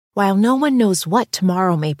While no one knows what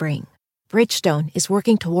tomorrow may bring, Bridgestone is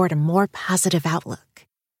working toward a more positive outlook.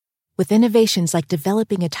 With innovations like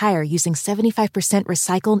developing a tire using 75%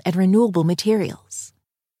 recycled and renewable materials.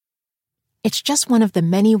 It's just one of the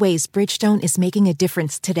many ways Bridgestone is making a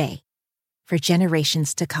difference today, for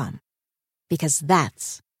generations to come. Because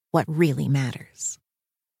that's what really matters.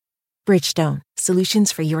 Bridgestone,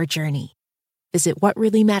 solutions for your journey. Visit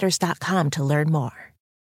whatreallymatters.com to learn more.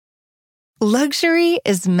 Luxury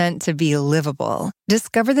is meant to be livable.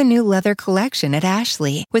 Discover the new leather collection at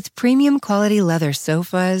Ashley with premium quality leather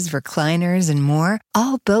sofas, recliners, and more,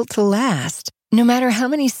 all built to last. No matter how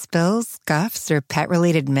many spills, scuffs, or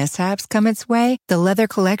pet-related mishaps come its way, the leather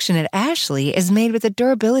collection at Ashley is made with the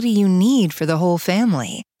durability you need for the whole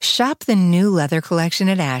family. Shop the new leather collection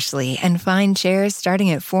at Ashley and find chairs starting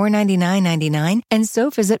at $499.99 and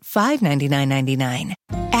sofas at $599.99.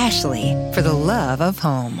 Ashley, for the love of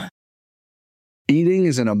home. Eating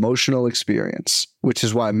is an emotional experience, which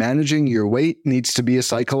is why managing your weight needs to be a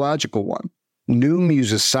psychological one. Noom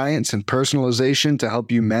uses science and personalization to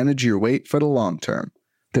help you manage your weight for the long term.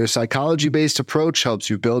 Their psychology-based approach helps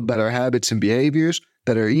you build better habits and behaviors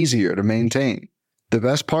that are easier to maintain. The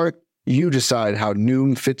best part? You decide how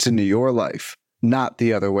Noom fits into your life, not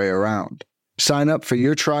the other way around. Sign up for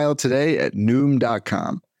your trial today at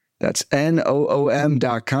Noom.com. That's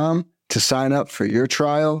Noom.com to sign up for your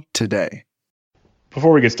trial today.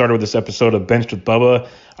 Before we get started with this episode of Benched with Bubba,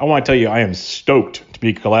 I want to tell you I am stoked to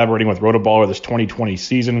be collaborating with Rotoballer this 2020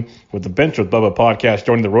 season with the Benched with Bubba podcast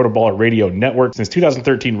joining the Rotoballer radio network. Since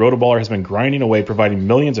 2013, Rotoballer has been grinding away providing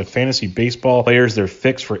millions of fantasy baseball players their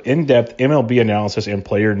fix for in-depth MLB analysis and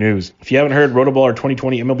player news. If you haven't heard, Rotoballer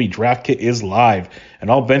 2020 MLB Draft Kit is live, and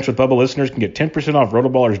all Benched with Bubba listeners can get 10% off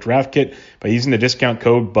Rotoballer's Draft Kit by using the discount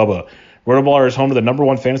code BUBBA. Rotoballer is home to the number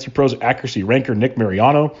one Fantasy Pros accuracy ranker, Nick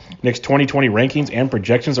Mariano. Nick's 2020 rankings and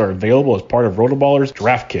projections are available as part of Rotoballer's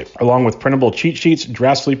Draft Kit, along with printable cheat sheets,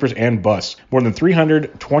 draft sleepers, and busts. More than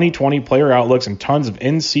 300 2020 player outlooks and tons of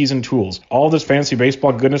in-season tools. All of this fantasy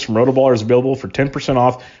baseball goodness from Rotoballer is available for 10%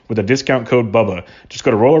 off with the discount code BUBBA. Just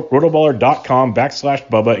go to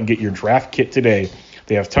rotoballer.com/Bubba and get your Draft Kit today.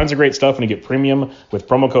 They have tons of great stuff, and you get premium with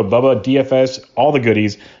promo code BUBBA, DFS, all the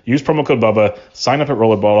goodies. Use promo code BUBBA, sign up at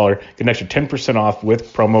Rollerballer, get an extra 10% off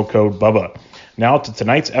with promo code BUBBA. Now to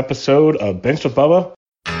tonight's episode of Benched with Bubba.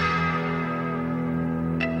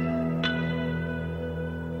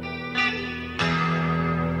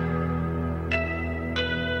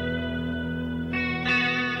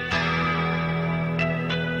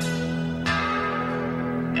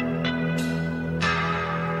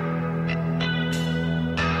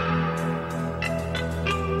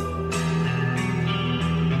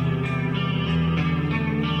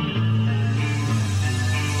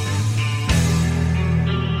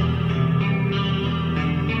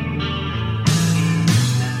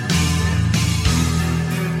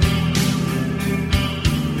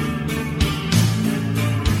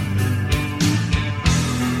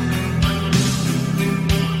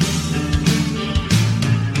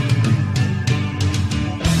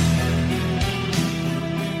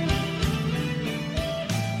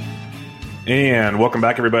 And welcome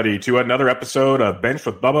back, everybody, to another episode of Benched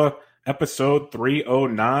with Bubba, episode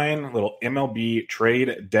 309, little MLB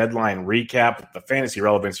trade deadline recap with the fantasy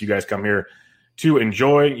relevance you guys come here to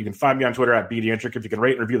enjoy. You can find me on Twitter at BDentric. If you can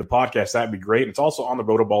rate and review the podcast, that'd be great. It's also on the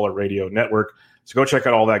Rotoballer Radio Network, so go check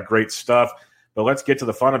out all that great stuff. But let's get to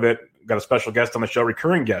the fun of it. We've got a special guest on the show,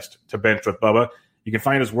 recurring guest to Benched with Bubba. You can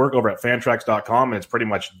find his work over at fantrax.com, and it's pretty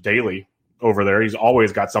much daily over there. He's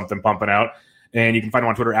always got something pumping out. And you can find him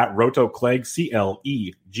on Twitter at RotoClegg,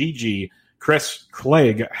 Clegg. Chris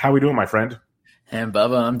Clegg, how we doing, my friend? And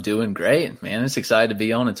Bubba, I'm doing great, man. It's excited to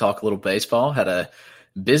be on and talk a little baseball. Had a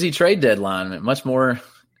busy trade deadline, much more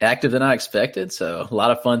active than I expected. So a lot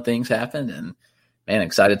of fun things happened, and man,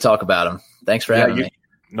 excited to talk about them. Thanks for having me.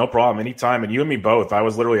 No problem. Anytime. And you and me both. I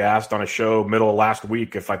was literally asked on a show middle of last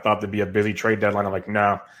week if I thought there'd be a busy trade deadline. I'm like,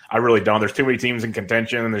 no, I really don't. There's too many teams in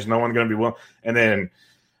contention, and there's no one going to be willing. And then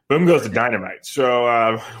boom goes the dynamite.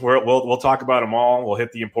 So we'll talk about them all. We'll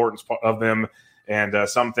hit the importance of them. And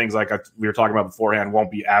some things like we were talking about beforehand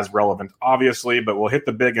won't be as relevant, obviously, but we'll hit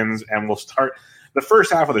the big ones, and we'll start. The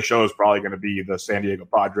first half of the show is probably going to be the San Diego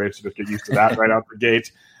Padres, so just get used to that right out the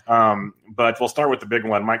gate. But we'll start with the big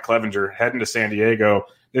one, Mike Clevenger heading to San Diego.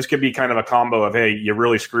 This could be kind of a combo of, hey, you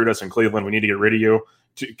really screwed us in Cleveland. We need to get rid of you,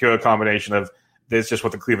 to a combination of this is just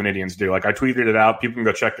what the Cleveland Indians do. Like, I tweeted it out. People can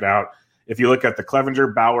go check it out. If you look at the Clevenger,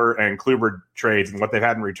 Bauer, and Kluber trades and what they've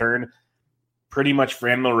had in return, pretty much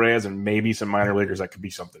Franmil Reyes and maybe some minor leaguers that could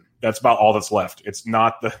be something. That's about all that's left. It's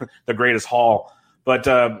not the greatest haul, But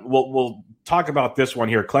we'll talk about this one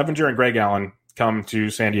here. Clevenger and Greg Allen come to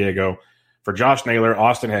San Diego for Josh Naylor,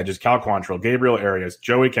 Austin Hedges, Cal Quantrill, Gabriel Arias,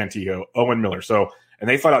 Joey Cantillo, Owen Miller. And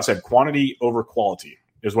they flat out said quantity over quality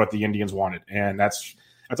is what the Indians wanted. And that's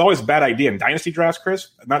always a bad idea in dynasty drafts, Chris.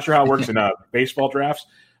 I'm not sure how it works in baseball drafts.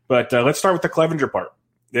 But let's start with the Clevenger part.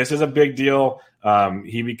 This is a big deal.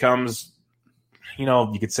 He becomes,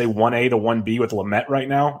 you could say 1A to 1B with Lamet right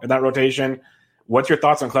now in that rotation. What's your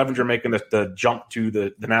thoughts on Clevenger making the jump to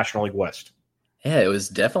the National League West? Yeah, it was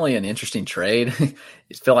definitely an interesting trade.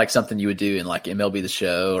 It felt like something you would do in like MLB The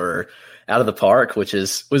Show or Out of the Park, which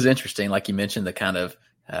was interesting. Like you mentioned, the kind of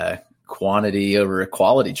quantity over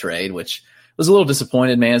quality trade, which was a little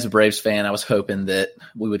disappointed, man. As a Braves fan, I was hoping that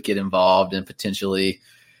we would get involved and potentially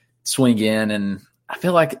swing in. And I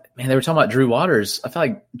feel like, man, they were talking about Drew Waters. I feel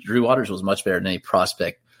like Drew Waters was much better than any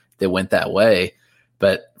prospect that went that way.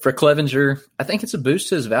 But for Clevenger, I think it's a boost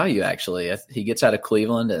to his value, actually. He gets out of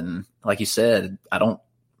Cleveland, and like you said, I don't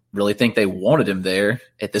really think they wanted him there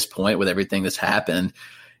at this point with everything that's happened.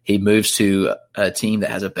 He moves to a team that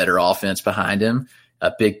has a better offense behind him,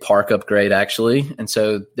 a big park upgrade, actually. And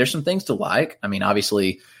so there's some things to like. I mean,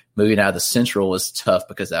 obviously, moving out of the Central was tough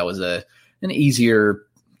because that was an easier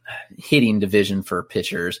hitting division for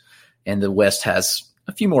pitchers, and the West has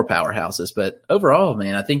a few more powerhouses. But overall,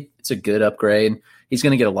 man, I think it's a good upgrade. He's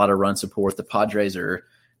going to get a lot of run support. The Padres are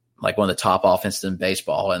like one of the top offenses in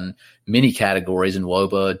baseball in many categories in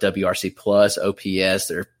WOBA, WRC plus, OPS.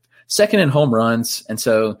 They're second in home runs. And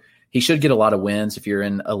so he should get a lot of wins. If you're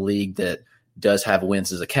in a league that does have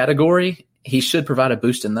wins as a category, he should provide a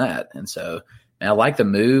boost in that. And so, man, I like the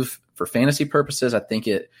move for fantasy purposes. I think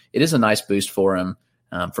it is a nice boost for him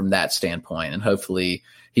from that standpoint. And hopefully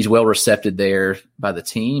he's well received there by the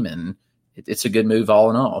team. And it's a good move all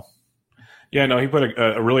in all. Yeah, no, he put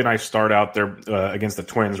a really nice start out there against the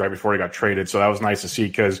Twins right before he got traded. So that was nice to see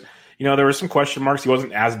because, there were some question marks. He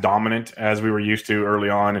wasn't as dominant as we were used to early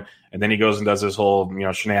on. And then he goes and does this whole,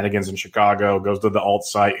 shenanigans in Chicago, goes to the alt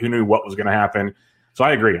site. Who knew what was going to happen? So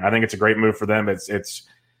I agree. I think it's a great move for them. It's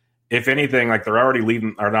if anything, like they're already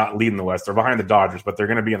not leading the West. They're behind the Dodgers, but they're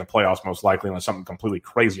going to be in the playoffs most likely unless something completely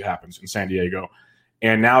crazy happens in San Diego.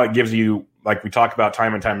 And now it gives you, like we talk about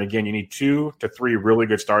time and time again, you need 2 to 3 really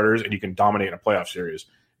good starters, and you can dominate in a playoff series.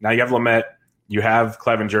 Now you have Lamet, you have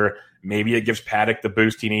Clevenger. Maybe it gives Paddock the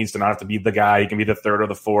boost he needs to not have to be the guy. He can be the third or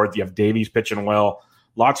the fourth. You have Davies pitching well.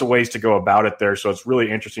 Lots of ways to go about it there. So it's really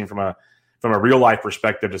interesting from a real life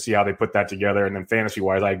perspective to see how they put that together. And then fantasy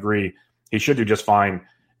wise, I agree, he should do just fine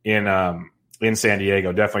in San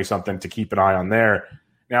Diego. Definitely something to keep an eye on there.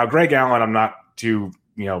 Now, Greg Allen, I'm not too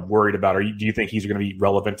worried about. Do you think he's going to be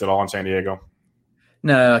relevant at all in San Diego?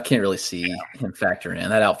 No, I can't really see him factor in.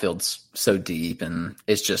 That outfield's so deep, and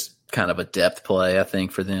it's just kind of a depth play, I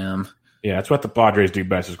think, for them. Yeah, that's what the Padres do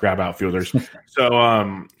best is grab outfielders.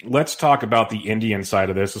 So let's talk about the Indian side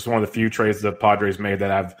of this. This is one of the few trades the Padres made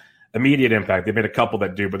that have immediate impact. They've made a couple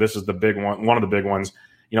that do, but this is the big one of the big ones.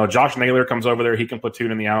 Josh Naylor comes over there. He can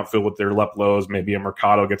platoon in the outfield with their Leplos. Maybe a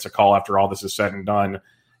Mercado gets a call after all this is said and done.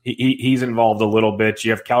 He's involved a little bit. You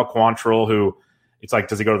have Cal Quantrill, who it's like,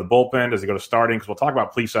 does he go to the bullpen? Does he go to starting? Because we'll talk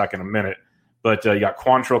about Plesac in a minute. But you got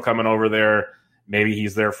Quantrill coming over there. Maybe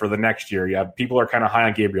he's there for the next year. You have people are kind of high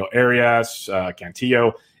on Gabriel Arias,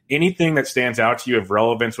 Cantillo. Anything that stands out to you of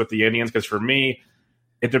relevance with the Indians? Because for me,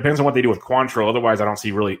 it depends on what they do with Quantrill. Otherwise, I don't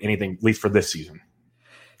see really anything, at least for this season.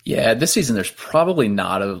 Yeah, this season there's probably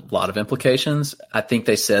not a lot of implications. I think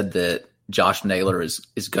they said that Josh Naylor is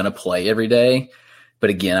going to play every day. But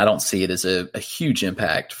again, I don't see it as a huge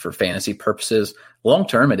impact for fantasy purposes. Long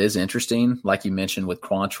term, it is interesting. Like you mentioned with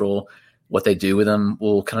Quantrill, what they do with him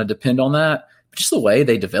will kind of depend on that. But just the way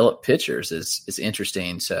they develop pitchers is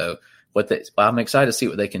interesting. So I'm excited to see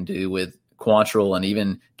what they can do with Quantrill and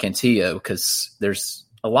even Cantillo, because there's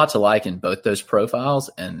a lot to like in both those profiles.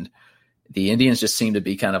 And the Indians just seem to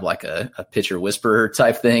be kind of like a pitcher whisperer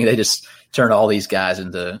type thing. They just turn all these guys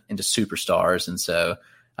into superstars. And so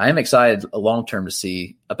I am excited long-term to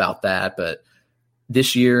see about that. But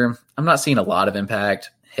this year, I'm not seeing a lot of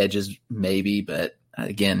impact. Hedges maybe, but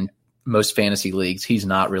again, most fantasy leagues, he's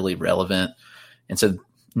not really relevant. And so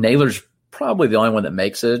Naylor's probably the only one that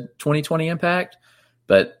makes a 2020 impact.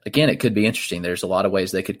 But again, it could be interesting. There's a lot of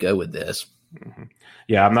ways they could go with this. Mm-hmm.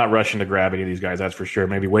 Yeah, I'm not rushing to grab any of these guys, that's for sure.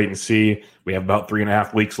 Maybe wait and see. We have about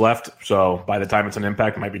 3.5 weeks left. So by the time it's an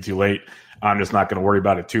impact, it might be too late. I'm just not going to worry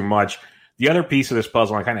about it too much. The other piece of this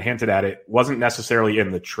puzzle, I kind of hinted at it, wasn't necessarily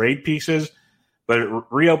in the trade pieces, but it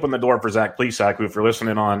reopened the door for Zach Plesac, who, if you're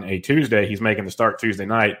listening on a Tuesday, he's making the start Tuesday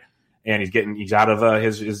night, and he's out of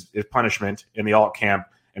his punishment in the alt camp,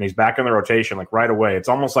 and he's back in the rotation like right away. It's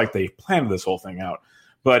almost like they planned this whole thing out.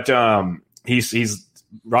 But he's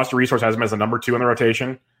roster resource has him as the number 2 in the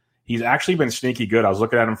rotation. He's actually been sneaky good. I was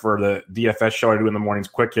looking at him for the DFS show I do in the mornings,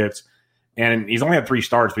 quick hits, and he's only had 3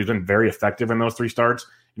 starts, but he's been very effective in those 3 starts.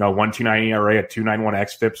 1.29 ERA, a 2.91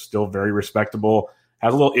 xFIP, still very respectable.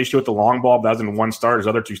 Has a little issue with the long ball, but that was in 1 start. His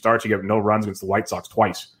other 2 starts, he got no runs against the White Sox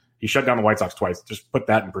twice. He shut down the White Sox twice. Just put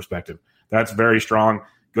that in perspective. That's very strong.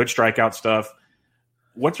 Good strikeout stuff.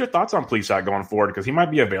 What's your thoughts on Plesac going forward? Because he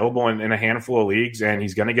might be available in a handful of leagues, and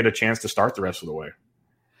he's going to get a chance to start the rest of the way.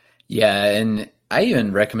 Yeah, and I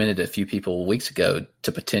even recommended a few people weeks ago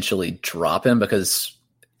to potentially drop him because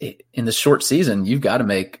in the short season, you've got to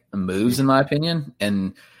make moves, in my opinion.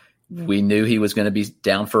 And we knew he was going to be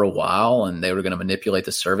down for a while, and they were going to manipulate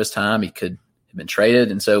the service time. He could have been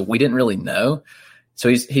traded, and so we didn't really know. So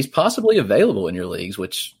he's possibly available in your leagues,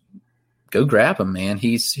 which go grab him, man.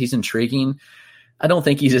 He's intriguing. I don't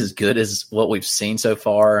think he's as good as what we've seen so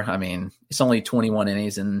far. I mean, it's only 21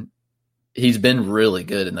 innings, and he's been really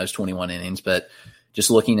good in those 21 innings. But just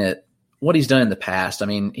looking at what he's done in the past, I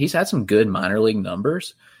mean, he's had some good minor league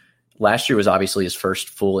numbers. Last year was obviously his first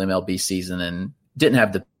full MLB season and didn't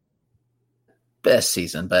have the best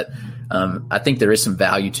season. But I think there is some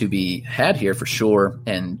value to be had here for sure.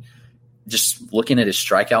 And just looking at his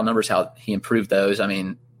strikeout numbers, how he improved those. I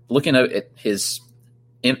mean, looking at his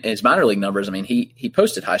minor league numbers, I mean, he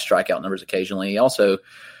posted high strikeout numbers occasionally. He also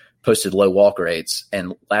posted low walk rates,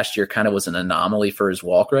 and last year kind of was an anomaly for his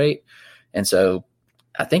walk rate. And so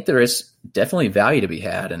I think there is definitely value to be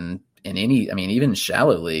had. And in any, I mean, even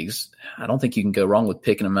shallow leagues, I don't think you can go wrong with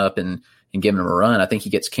picking him up and giving him a run. I think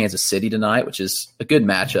he gets Kansas City tonight, which is a good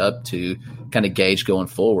matchup to kind of gauge going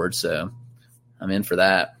forward. So I'm in for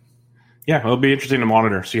that. Yeah, it'll be interesting to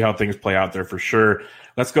monitor, see how things play out there for sure.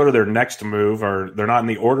 Let's go to their next move, or they're not in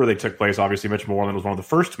the order they took place. Obviously, Mitch Moreland was one of the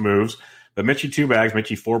first moves, but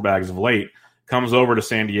Mitchie 4 bags of late comes over to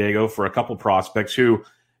San Diego for a couple prospects who,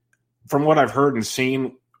 from what I've heard and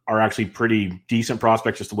seen, are actually pretty decent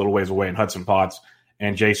prospects just a little ways away in Hudson Potts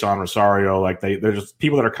and Jason Rosario. Like they're just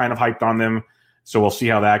people that are kind of hyped on them, so we'll see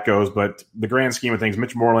how that goes. But the grand scheme of things,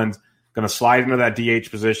 Mitch Moreland's going to slide into that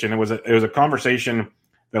DH position. It was a conversation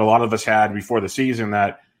that a lot of us had before the season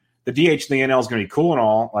that the DH in the NL is going to be cool and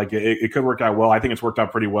all. Like it could work out well. I think it's worked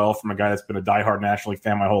out pretty well from a guy that's been a diehard National League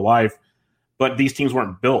fan my whole life. But these teams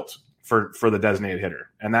weren't built for the designated hitter,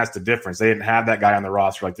 and that's the difference. They didn't have that guy on the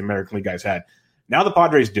roster like the American League guys had. Now the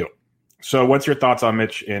Padres do. So what's your thoughts on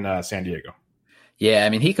Mitch in San Diego? Yeah, I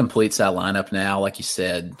mean, he completes that lineup now. Like you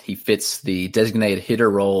said, he fits the designated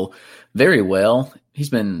hitter role very well. He's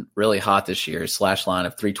been really hot this year. His slash line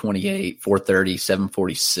of 328, 430,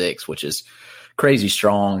 746, which is crazy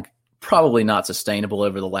strong. Probably not sustainable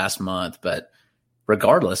over the last month, but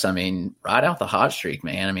regardless, I mean, ride out the hot streak,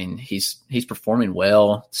 man. I mean, he's performing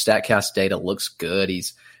well. StatCast data looks good.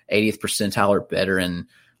 He's 80th percentile or better in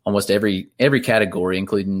almost every category,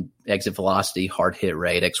 including exit velocity, hard hit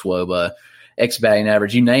rate, xWOBA, batting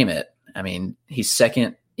average, you name it. I mean, he's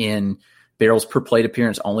second in barrels per plate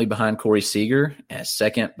appearance only behind Corey Seager, and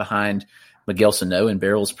second behind Miguel Sano in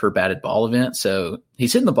barrels per batted ball event. So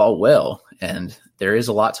he's hitting the ball well, and there is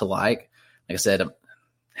a lot to like. Like I said,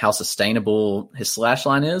 how sustainable his slash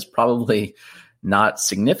line is, probably not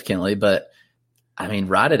significantly, but I mean,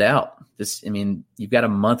 ride it out. You've got a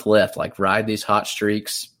month left. Like, ride these hot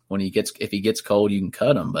streaks. If he gets cold, you can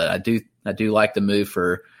cut him. But I do like the move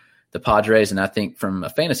for the Padres, and I think from a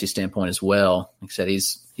fantasy standpoint as well. Like I said,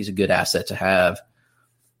 he's a good asset to have.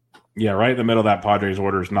 Yeah, right in the middle of that Padres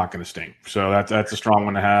order is not going to stink. So that's a strong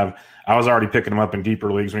one to have. I was already picking him up in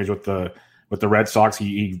deeper leagues when he's with the Red Sox.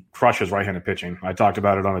 He crushes right-handed pitching. I talked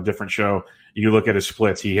about it on a different show. You look at his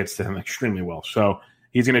splits, he hits them extremely well. So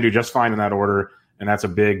he's going to do just fine in that order, and that's a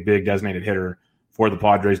big, big designated hitter for the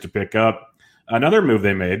Padres to pick up. Another move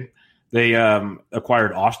they made, they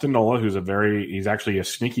acquired Austin Nola, he's actually a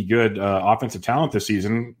sneaky good offensive talent this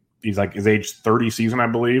season. He's like his age 30 season, I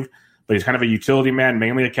believe, but he's kind of a utility man,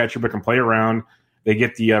 mainly a catcher, but can play around. They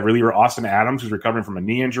get the reliever Austin Adams, who's recovering from a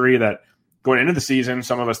knee injury that going into the season,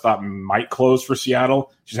 some of us thought might close for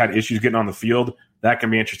Seattle. Just had issues getting on the field. That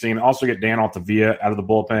can be interesting. Also get Dan Altavilla out of the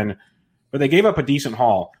bullpen. But they gave up a decent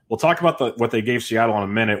haul. We'll talk about what they gave Seattle in a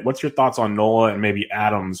minute. What's your thoughts on Nola and maybe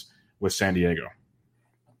Adams with San Diego?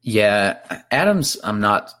 Yeah, Adams, I'm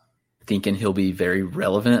not thinking he'll be very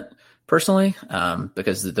relevant personally,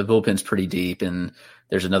 because the bullpen's pretty deep, and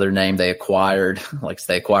there's another name they acquired, like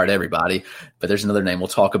they acquired everybody, but there's another name we'll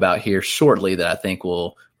talk about here shortly that I think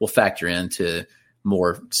will factor into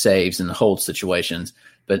more saves and hold situations.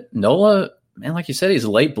 But Nola, man, like you said, he's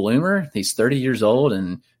a late bloomer. He's 30 years old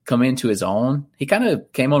and come into his own. He kind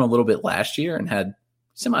of came on a little bit last year and had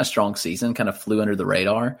semi-strong season, kind of flew under the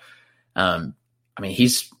radar. I mean,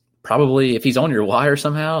 he's probably, if he's on your wire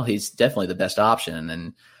somehow, he's definitely the best option.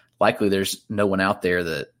 And likely there's no one out there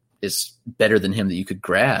that is better than him that you could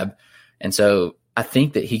grab. And so I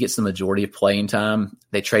think that he gets the majority of playing time.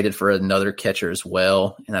 They traded for another catcher as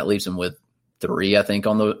well, and that leaves him with 3, I think,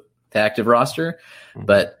 on the active roster. Mm-hmm.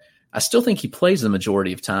 But I still think he plays the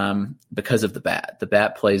majority of time because of the bat. The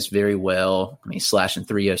bat plays very well. I mean, he's slashing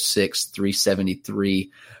 306,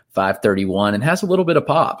 373, 531, and has a little bit of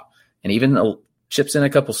pop. And even chips in a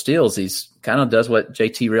couple steals. He's kind of does what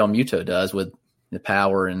JT Realmuto does with the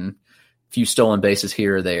power and a few stolen bases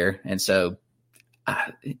here or there. And so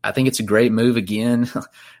I think it's a great move again.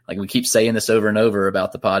 Like we keep saying this over and over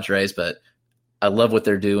about the Padres, but I love what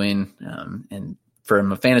they're doing. And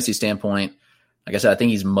from a fantasy standpoint, like I said, I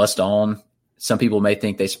think he's must own. Some people may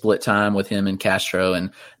think they split time with him and Castro,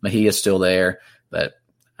 and Mejia's still there, but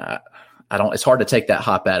it's hard to take that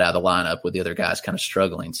hot bat out of the lineup with the other guys kind of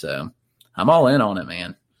struggling. So I'm all in on it,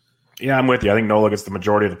 man. Yeah, I'm with you. I think Nola gets the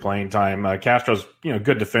majority of the playing time. Castro's,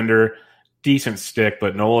 good defender, decent stick,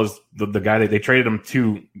 but Nola's the guy that they traded him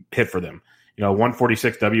to hit for them.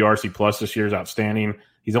 146 WRC plus this year is outstanding.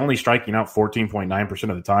 He's only striking out 14.9%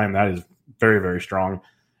 of the time. That is very, very strong.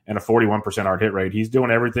 And a 41% hard hit rate. He's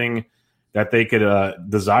doing everything that they could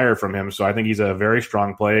desire from him. So I think he's a very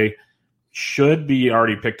strong play. Should be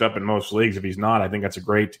already picked up in most leagues. If he's not, I think that's a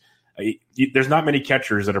great there's not many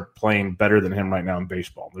catchers that are playing better than him right now in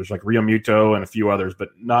baseball. There's like Realmuto and a few others, but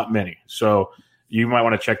not many. So you might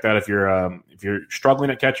want to check that if you're struggling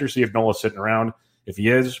at catcher, see if Nola's sitting around. If he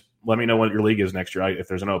is, let me know what your league is next year. If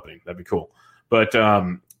there's an opening, that'd be cool. But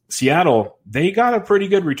Seattle, they got a pretty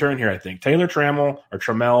good return here, I think. Taylor Trammell,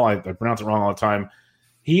 I pronounce it wrong all the time.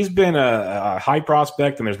 He's been a high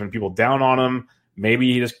prospect, and there's been people down on him.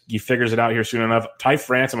 Maybe he figures it out here soon enough. Ty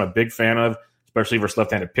France, I'm a big fan of, especially versus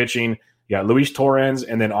left-handed pitching. You got Luis Torrens,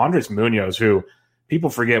 and then Andres Munoz, who people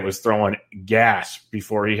forget was throwing gas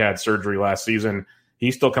before he had surgery last season.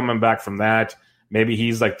 He's still coming back from that. Maybe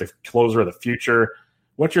he's like the closer of the future.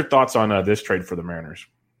 What's your thoughts on this trade for the Mariners?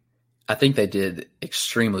 I think they did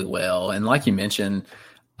extremely well. And like you mentioned,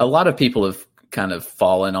 a lot of people have kind of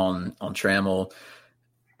fallen on Trammell.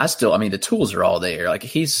 The tools are all there. Like,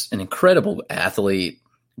 he's an incredible athlete,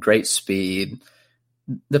 great speed.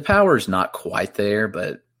 The power is not quite there,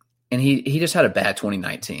 and he just had a bad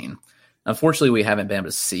 2019. Unfortunately, we haven't been able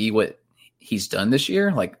to see what he's done this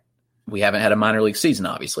year. Like, we haven't had a minor league season,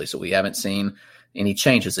 obviously, so we haven't seen any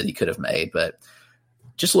changes that he could have made. But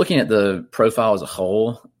just looking at the profile as a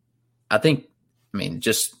whole, I think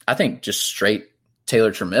just straight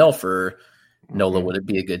Taylor Trammell for Nola would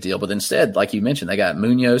be a good deal. But instead, like you mentioned, they got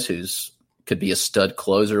Munoz, could be a stud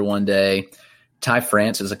closer one day. Ty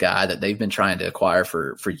France is a guy that they've been trying to acquire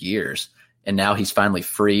for years. And now he's finally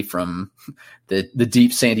free from the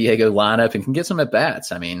deep San Diego lineup and can get some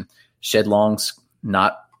at-bats. I mean, Shed Long's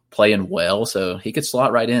not playing well, so he could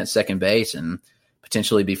slot right in at second base and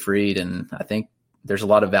potentially be freed. And I think there's a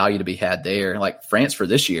lot of value to be had there. Like, France for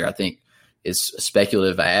this year, I think, is a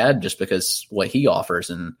speculative ad just because what he offers.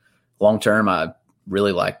 And long-term, I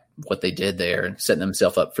really like what they did there and setting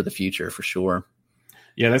themselves up for the future for sure.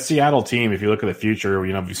 Yeah, that Seattle team, if you look at the future,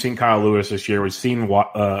 we've seen Kyle Lewis this year. We've seen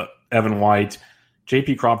Evan White.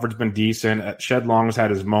 J.P. Crawford's been decent. Shed Long's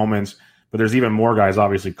had his moments, but there's even more guys,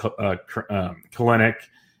 obviously, Kalenic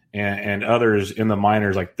and others in the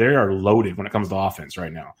minors. Like, they are loaded when it comes to offense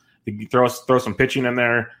right now. You throw some pitching in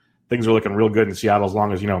there, things are looking real good in Seattle as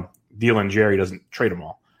long as, Deal and Jerry doesn't trade them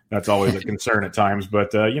all. That's always a concern at times,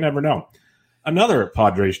 but you never know. Another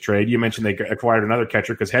Padres trade, you mentioned they acquired another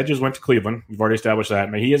catcher because Hedges went to Cleveland. We've already established that.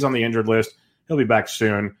 I mean, he is on the injured list. He'll be back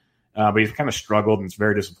soon, but he's kind of struggled, and it's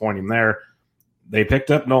very disappointing there. They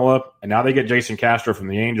picked up Nola, and now they get Jason Castro from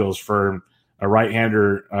the Angels for a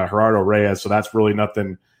right-hander, Gerardo Reyes, so that's really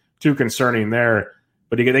nothing too concerning there.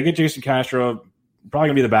 But they get Jason Castro, probably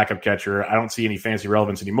going to be the backup catcher. I don't see any fancy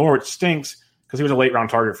relevance anymore, which stinks because he was a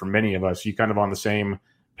late-round target for many of us. You kind of on the same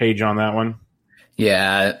page on that one?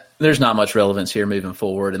 Yeah, there's not much relevance here moving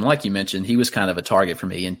forward. And like you mentioned, he was kind of a target for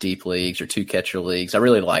me in deep leagues or two-catcher leagues. I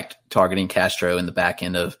really liked targeting Castro in the back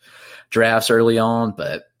end of drafts early on,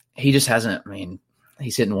 but he just hasn't.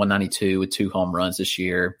 He's hitting 192 with 2 home runs this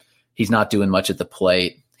year. He's not doing much at the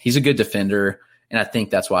plate. He's a good defender, and I think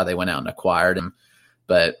that's why they went out and acquired him.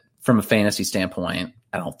 But from a fantasy standpoint,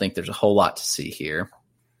 I don't think there's a whole lot to see here.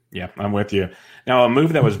 Yeah, I'm with you. Now, a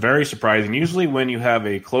move that was very surprising, usually when you have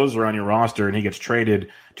a closer on your roster and he gets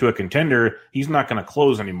traded to a contender, he's not going to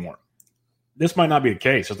close anymore. this might not be the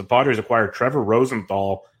case, as the Padres acquired Trevor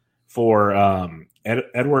Rosenthal for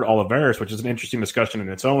Edward Olivares, which is an interesting discussion in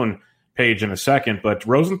its own page in a second. But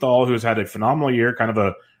Rosenthal, who's had a phenomenal year, kind of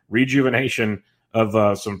a rejuvenation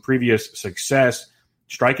of some previous success,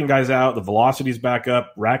 striking guys out, the velocity's back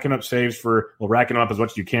up, racking up saves racking up as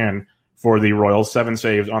much as you can for the Royals, 7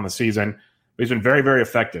 saves on the season. But he's been very, very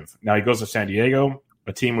effective. Now he goes to San Diego,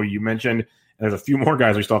 a team where you mentioned, and there's a few more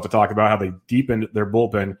guys we still have to talk about how they deepened their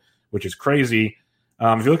bullpen, which is crazy.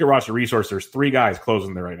 If you look at roster resource, there's 3 guys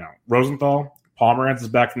closing there right now. Rosenthal, Pomeranz is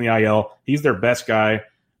back from the IL. He's their best guy.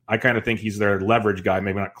 I kind of think he's their leverage guy,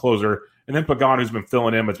 maybe not closer. And then Pagan, who's been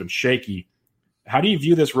filling in, but it's been shaky. How do you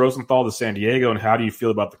view this Rosenthal to San Diego, and how do you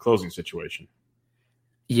feel about the closing situation?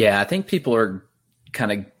 Yeah, I think people are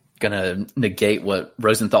kind of going to negate what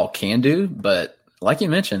Rosenthal can do, but like you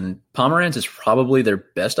mentioned, Pomeranz is probably their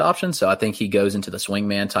best option, so I think he goes into the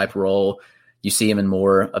swingman type role. You see him in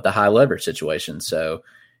more of the high leverage situation, so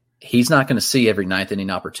he's not going to see every ninth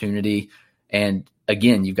inning opportunity. And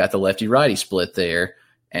again, you've got the lefty-righty split there,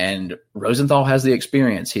 and Rosenthal has the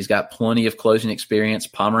experience. He's got plenty of closing experience.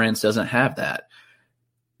 Pomeranz doesn't have that.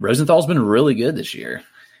 Rosenthal's been really good this year.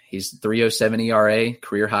 He's 3.07 ERA,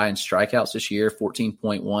 career high in strikeouts this year,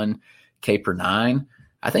 14.1 K per 9.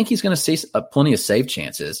 I think he's going to see plenty of save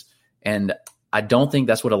chances. And I don't think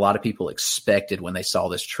that's what a lot of people expected when they saw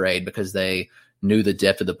this trade, because they knew the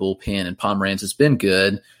depth of the bullpen, and Pomeranz has been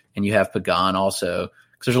good. And you have Pagan also,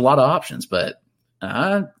 because there's a lot of options. But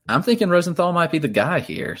I'm thinking Rosenthal might be the guy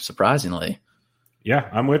here, surprisingly. Yeah,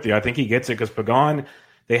 I'm with you. I think he gets it because Pagan,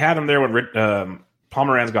 they had him there when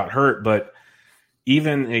Pomeranz got hurt, but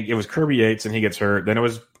even it was Kirby Yates and he gets hurt. Then it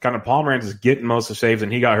was kind of Pomeranz is getting most of the saves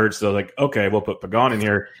and he got hurt. So like, okay, we'll put Pagan in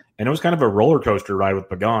here. And it was kind of a roller coaster ride with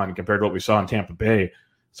Pagan compared to what we saw in Tampa Bay.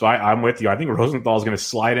 So I'm with you. I think Rosenthal is going to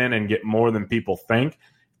slide in and get more than people think.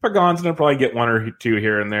 Pagan's going to probably get 1 or 2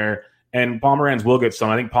 here and there. And Pomeranz will get some.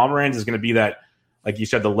 I think Pomeranz is going to be that, like you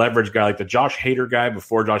said, the leverage guy, like the Josh Hader guy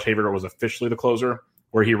before Josh Hader was officially the closer,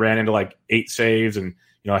 where he ran into like 8 saves and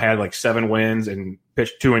had like 7 wins and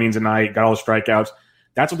pitched 2 innings a night, got all the strikeouts.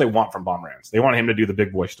 That's what they want from Pomeranz. They want him to do the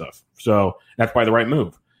big boy stuff. So that's probably the right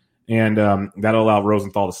move. And that'll allow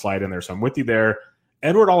Rosenthal to slide in there. So I'm with you there.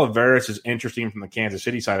 Edward Olivares is interesting from the Kansas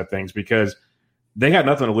City side of things because they got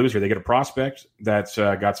nothing to lose here. They get a prospect that's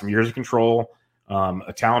got some years of control,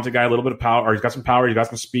 a talented guy, a little bit of power, or he's got some power, he's got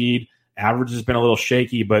some speed. Average has been a little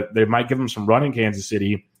shaky, but they might give him some run in Kansas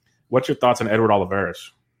City. What's your thoughts on Edward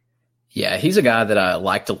Olivares? Yeah, he's a guy that I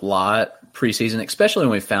liked a lot preseason, especially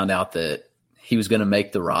when we found out that he was going to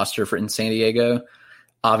make the roster in San Diego.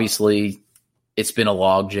 Obviously, it's been a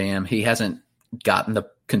logjam. He hasn't gotten the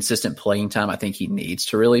consistent playing time I think he needs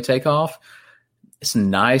to really take off. It's a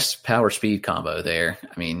nice power-speed combo there.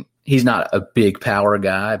 I mean, he's not a big power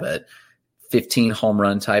guy, but 15 home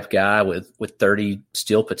run type guy with 30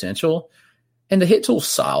 steal potential. And the hit tool's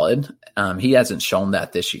solid. He hasn't shown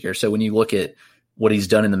that this year. So when you look at what he's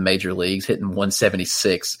done in the major leagues, hitting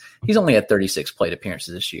 176, he's only had 36 plate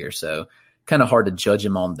appearances this year. So kind of hard to judge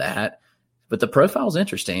him on that. But the profile's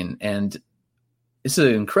interesting, and it's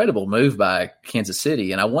an incredible move by Kansas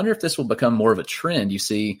City. And I wonder if this will become more of a trend. You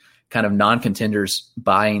see kind of non-contenders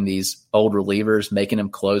buying these old relievers, making them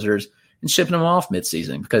closers, and shipping them off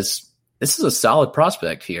midseason, because this is a solid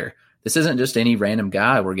prospect here. This isn't just any random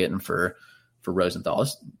guy we're getting for Rosenthal.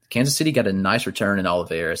 Kansas City got a nice return in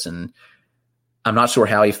Olivares, and I'm not sure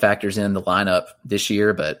how he factors in the lineup this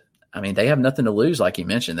year, but, I mean, they have nothing to lose, like you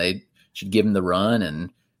mentioned. They should give him the run,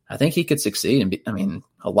 and I think he could succeed. And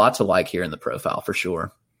a lot to like here in the profile for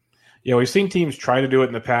sure. Yeah, we've seen teams try to do it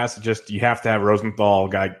in the past. Just you have to have Rosenthal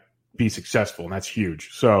guy be successful, and that's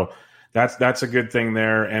huge. So that's a good thing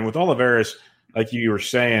there. And with Olivares, like you were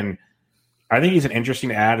saying, I think he's an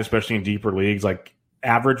interesting ad, especially in deeper leagues. Like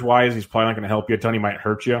average-wise, he's probably not going to help you a ton. He might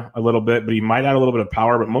hurt you a little bit, but he might add a little bit of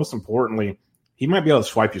power. But most importantly, he might be able to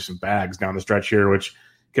swipe you some bags down the stretch here, which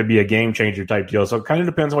could be a game-changer type deal. So it kind of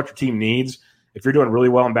depends on what your team needs. If you're doing really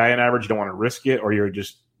well in batting average, you don't want to risk it, or you're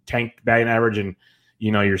just tank batting average and,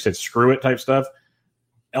 you're said screw it type stuff,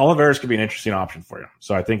 Olivares could be an interesting option for you.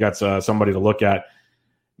 So I think that's somebody to look at.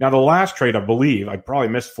 Now, the last trade, I believe, I probably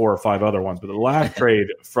missed 4 or 5 other ones, but the last trade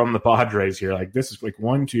from the Padres here, like this is like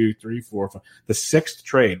 1, 2, 3, 4, 5, the 6th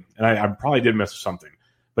trade, and I probably did miss something.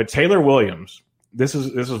 But Taylor Williams, this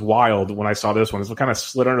is wild when I saw this one. This kind of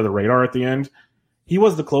slid under the radar at the end. He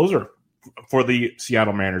was the closer for the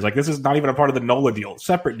Seattle Mariners. Like, this is not even a part of the NOLA deal,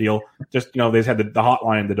 separate deal. Just, they had the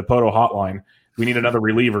hotline, the Dipoto hotline. We need another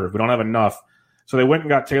reliever. We don't have enough. So they went and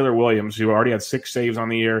got Taylor Williams, who already had 6 saves on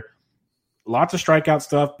the year. Lots of strikeout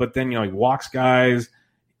stuff, but then, he walks guys.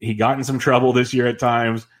 He got in some trouble this year at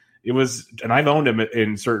times. It was, and I've owned him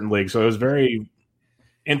in certain leagues, so it was very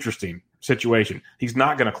interesting situation. He's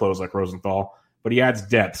not going to close like Rosenthal, but he adds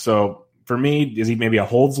depth. So for me, is he maybe a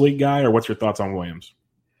holds league guy, or what's your thoughts on Williams?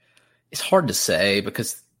 It's hard to say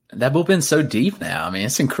because that bullpen's so deep now. I mean,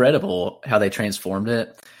 it's incredible how they transformed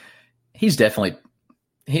it. He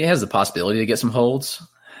has the possibility to get some holds,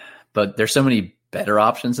 but there's so many better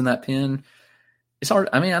options in that pen. It's hard.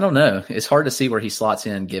 I mean, I don't know. It's hard to see where he slots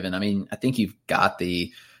in given. I mean, I think you've got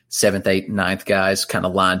the 7th, 8th, 9th guys kind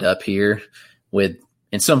of lined up here with,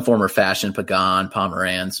 in some form or fashion, Pagan,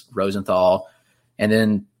 Pomeranz, Rosenthal. And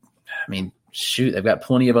then, I mean, shoot, they've got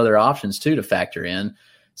plenty of other options too to factor in.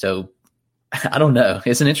 So I don't know.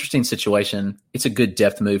 It's an interesting situation. It's a good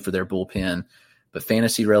depth move for their bullpen, but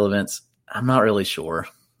fantasy relevance, I'm not really sure.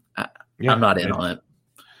 I'm not in on it.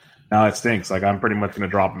 No, it stinks. Like, I'm pretty much going to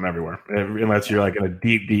drop him everywhere. Unless you're like in a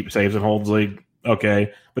deep, deep saves and holds league.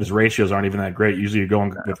 Okay. But his ratios aren't even that great. Usually you're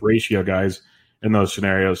going with ratio guys in those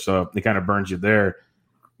scenarios. So it kind of burns you there.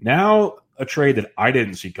 Now a trade that I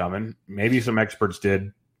didn't see coming. Maybe some experts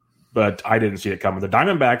did, but I didn't see it coming. The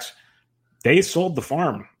Diamondbacks, they sold the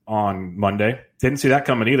farm on Monday. Didn't see that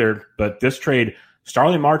coming either. But this trade,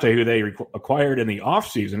 Starling Marte, who they acquired in the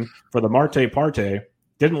offseason for the Marte Parte,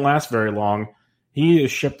 didn't last very long. He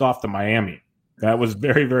is shipped off to Miami. That was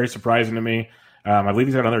very, very surprising to me. I believe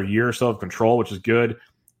he's got another year or so of control, which is good.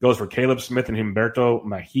 Goes for Caleb Smith and Humberto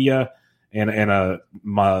Mejia and a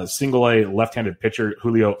single-A left-handed pitcher,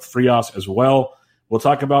 Julio Frias, as well. We'll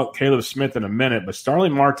talk about Caleb Smith in a minute, but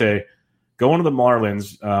Starling Marte going to the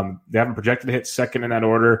Marlins. They haven't projected to hit second in that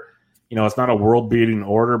order. You know, it's not a world-beating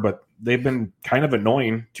order, but they've been kind of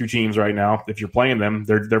annoying two teams right now. If you're playing them,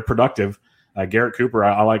 they're productive. Garrett Cooper,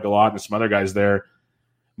 I like a lot, and some other guys there.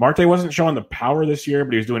 Marte wasn't showing the power this year,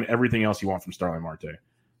 but he was doing everything else you want from Starling Marte.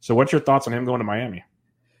 So what's your thoughts on him going to Miami?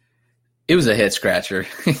 It was a head scratcher.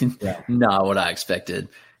 Yeah. Not what I expected.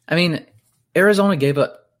 I mean, Arizona gave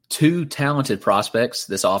up two talented prospects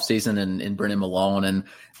this offseason in Brennan Malone and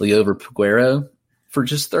Liover Peguero for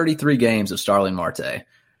just 33 games of Starling Marte,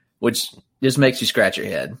 which just makes you scratch your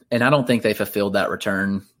head. And I don't think they fulfilled that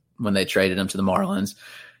return when they traded him to the Marlins.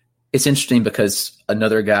 It's interesting because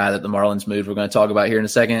another guy that the Marlins moved, we're going to talk about here in a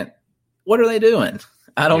second. What are they doing?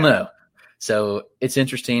 I don't know. So it's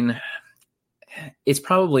interesting. It's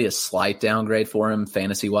probably a slight downgrade for him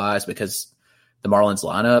fantasy-wise because the Marlins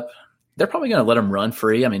lineup, they're probably going to let him run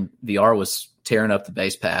free. I mean, VR was tearing up the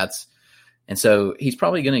base paths. And so he's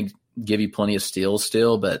probably going to give you plenty of steals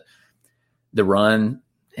still, but the run,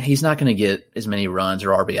 he's not going to get as many runs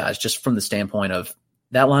or RBIs just from the standpoint of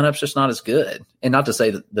that lineup's just not as good. And not to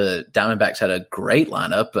say that the Diamondbacks had a great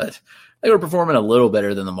lineup, but they were performing a little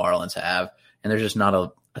better than the Marlins have, and there's just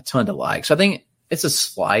not a ton to like. So I think it's a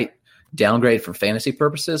slight downgrade for fantasy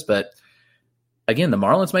purposes, but again, the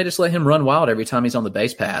Marlins may just let him run wild every time he's on the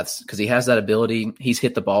base paths because he has that ability. He's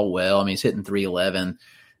hit the ball well. I mean, he's hitting 311,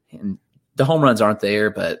 and the home runs aren't there,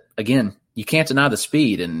 but again, you can't deny the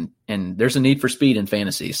speed, and there's a need for speed in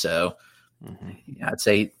fantasy. So I'd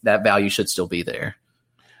say that value should still be there.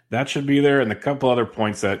 That should be there, and a couple other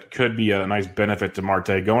points that could be a nice benefit to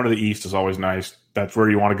Marte. Going to the East is always nice. That's where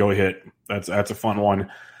you want to go hit. That's a fun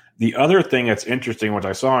one. The other thing that's interesting, which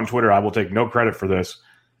I saw on Twitter, I will take no credit for this,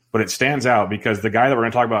 but it stands out because the guy that we're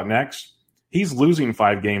going to talk about next, he's losing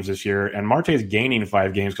 5 games this year, and Marte is gaining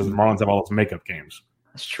 5 games because the Marlins have all those makeup games.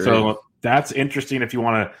 That's true. So that's interesting if you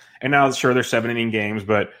want to – and now, sure, they're 7-inning games,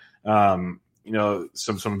 but,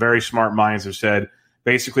 some very smart minds have said –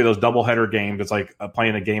 basically those doubleheader games, it's like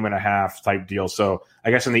playing a game and a half type deal. So I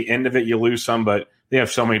guess in the end of it, you lose some, but they have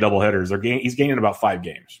so many doubleheaders. He's gaining about 5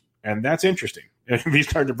 games. And that's interesting. If you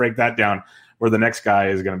start to break that down, where the next guy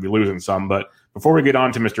is going to be losing some. But before we get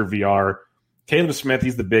on to Mr. VR, Caleb Smith,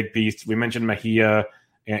 he's the big piece. We mentioned Mejia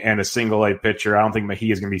and a single-A pitcher. I don't think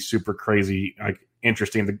Mejia is going to be super crazy,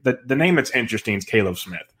 interesting. The name that's interesting is Caleb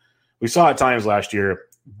Smith. We saw at times last year,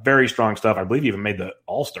 very strong stuff. I believe he even made the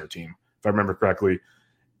All-Star team, if I remember correctly.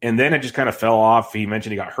 And then it just kind of fell off. He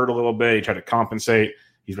mentioned he got hurt a little bit. He tried to compensate.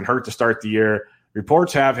 He's been hurt to start the year.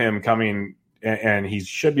 Reports have him coming, and he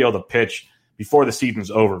should be able to pitch before the season's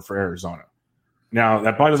over for Arizona. Now,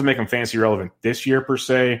 that probably doesn't make him fantasy relevant this year per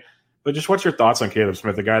se, but just what's your thoughts on Caleb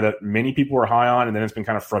Smith, a guy that many people were high on, and then it's been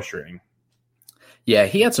kind of frustrating? Yeah,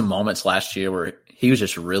 he had some moments last year where he was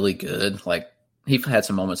just really good. Like, he had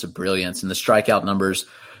some moments of brilliance, and the strikeout numbers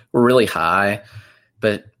were really high,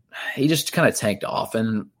 but he just kind of tanked off,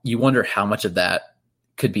 and you wonder how much of that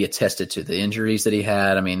could be attested to the injuries that he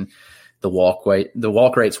had. I mean, the walk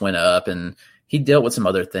rates went up, and he dealt with some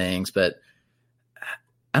other things, but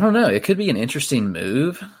I don't know. It could be an interesting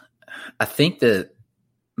move. I think that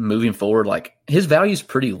moving forward, like his value is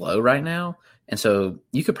pretty low right now. And so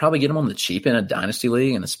you could probably get him on the cheap in a dynasty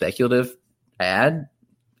league and a speculative ad,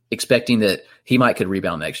 expecting that he could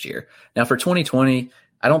rebound next year. Now for 2020,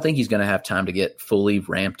 I don't think he's going to have time to get fully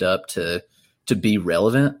ramped up to be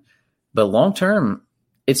relevant. But long term,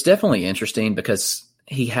 it's definitely interesting because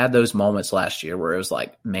he had those moments last year where it was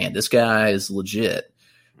like, man, this guy is legit.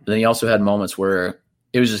 But then he also had moments where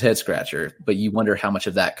it was just head scratcher, but you wonder how much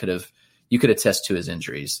of that you could attest to his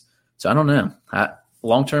injuries. So I don't know.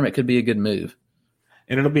 Long term, it could be a good move.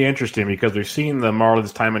 And it'll be interesting because we've seen the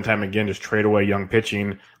Marlins time and time again just trade away young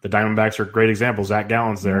pitching. The Diamondbacks are a great example. Zach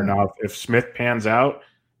Gallen's there. Now, if Smith pans out,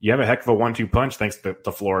 you have a heck of a 1-2 punch thanks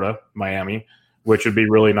to Florida, Miami, which would be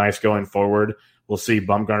really nice going forward. We'll see.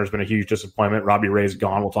 Bumgarner's been a huge disappointment. Robbie Ray's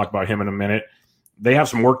gone. We'll talk about him in a minute. They have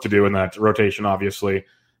some work to do in that rotation, obviously.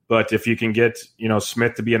 But if you can get,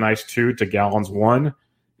 Smith to be a nice 2 to Gallen's 1,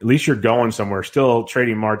 at least you're going somewhere. Still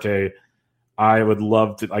trading Marte, I would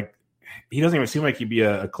love to. He doesn't even seem like he'd be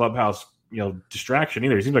a clubhouse, distraction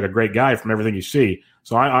either. He seems like a great guy from everything you see.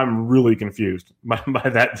 So I'm really confused by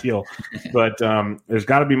that deal. But there's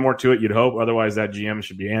got to be more to it, you'd hope. Otherwise, that GM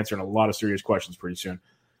should be answering a lot of serious questions pretty soon.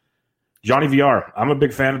 Johnny VR. I'm a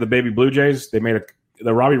big fan of the baby Blue Jays. They made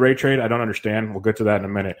the Robbie Ray trade. I don't understand. We'll get to that in a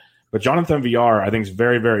minute. But Jonathan VR, I think, is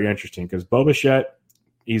very, very interesting because Bo Bichette,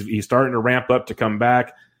 he's starting to ramp up to come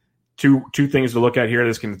back. Two things to look at here.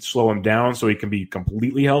 This can slow him down so he can be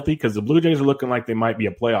completely healthy because the Blue Jays are looking like they might be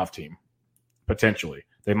a playoff team, potentially.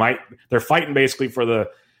 They're fighting basically for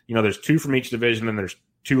there's 2 from each division and there's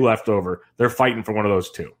 2 left over. They're fighting for one of those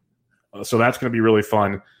 2. So that's going to be really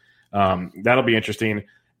fun. That'll be interesting.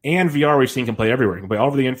 And VR, we've seen, can play everywhere. He can play all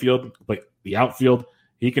over the infield, play the outfield.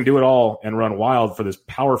 He can do it all and run wild for this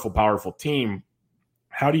powerful, powerful team.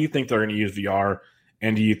 How do you think they're going to use VR?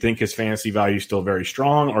 And do you think his fantasy value is still very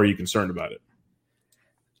strong, or are you concerned about it?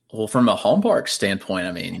 Well, from a home park standpoint,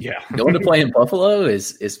 I mean, going to play in Buffalo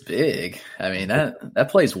is big. I mean, that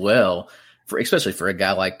plays well, especially for a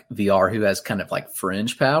guy like VR who has kind of like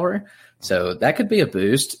fringe power. So that could be a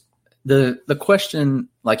boost. The question,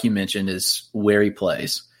 like you mentioned, is where he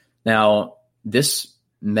plays. Now, this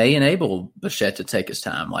may enable Bichette to take his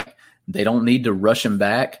time. Like, they don't need to rush him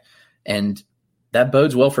back, and that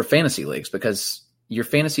bodes well for fantasy leagues because your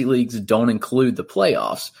fantasy leagues don't include the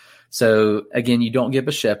playoffs. So, again, you don't get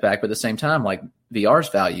Bichette back, but at the same time, like, VR's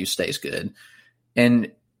value stays good.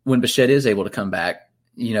 And when Bichette is able to come back,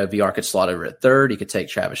 VR could slot over at third. He could take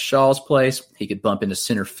Travis Shaw's place. He could bump into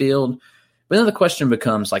center field. But then the question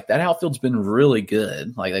becomes, like, that outfield's been really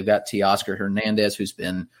good. Like, they've got Teoscar Hernandez, who's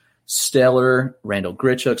been stellar. Randall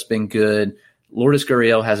Grichuk's been good. Lourdes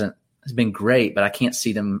Gurriel has been great, but I can't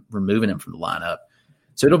see them removing him from the lineup.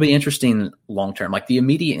 So it'll be interesting long-term. Like, the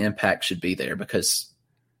immediate impact should be there because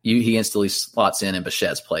he instantly slots in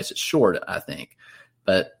Bichette's place at short, I think.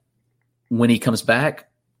 But when he comes back,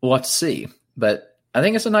 we'll have to see. But I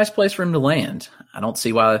think it's a nice place for him to land. I don't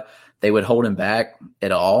see why they would hold him back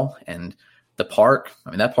at all. And the park,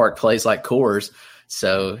 that park plays like Coors.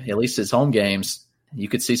 So at least his home games, you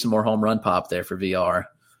could see some more home run pop there for VR.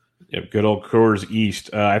 Yep, good old Coors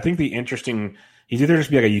East. I think he's either just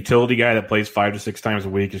be like a utility guy that plays 5 to 6 times a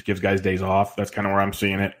week, just gives guys days off. That's kind of where I'm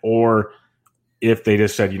seeing it. Or if they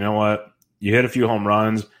just said, you know what, you hit a few home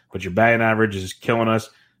runs, but your batting average is killing us,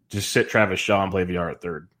 just sit Travis Shaw and play VR at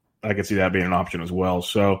third. I could see that being an option as well.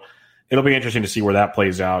 So it'll be interesting to see where that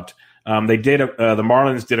plays out. The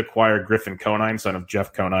Marlins did acquire Griffin Conine, son of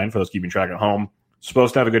Jeff Conine, for those keeping track at home.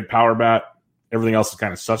 Supposed to have a good power bat. Everything else is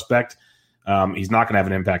kind of suspect. He's not going to have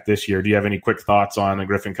an impact this year. Do you have any quick thoughts on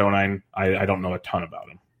Griffin Conine? I don't know a ton about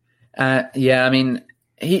him.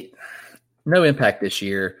 He no impact this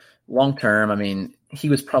year. Long term, he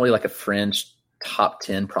was probably like a fringe top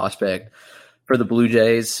 10 prospect for the Blue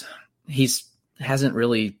Jays. Hasn't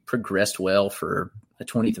really progressed well for a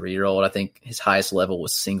 23-year-old. I think his highest level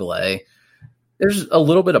was single A. There's a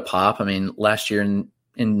little bit of pop. Last year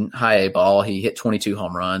in high A ball, he hit 22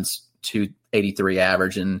 home runs, 283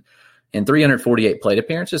 average, and 348 plate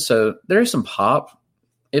appearances. So there is some pop.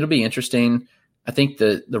 It'll be interesting. I think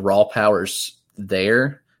the raw power's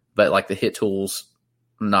there, but like the hit tools,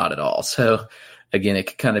 not at all. So again, it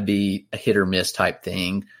could kind of be a hit or miss type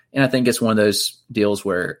thing. And I think it's one of those deals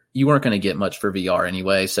where you weren't going to get much for VR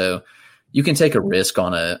anyway. So you can take a risk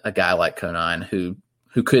on a guy like Conine who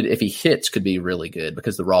could, if he hits, could be really good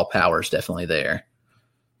because the raw power is definitely there.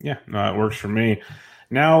 Yeah, no, it works for me.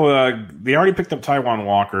 Now, they already picked up Taijuan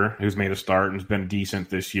Walker, who's made a start and has been decent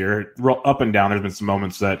this year. Up and down, there's been some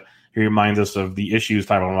moments that he reminds us of the issues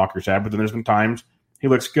Taijuan Walker's had, but then there's been times he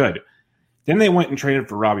looks good. Then they went and traded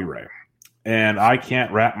for Robbie Ray. And I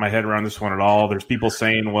can't wrap my head around this one at all. There's people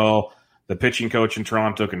saying, well, the pitching coach in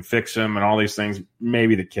Toronto can fix him and all these things.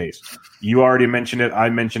 Maybe the case. You already mentioned it. I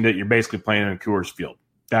mentioned it. You're basically playing in Coors Field.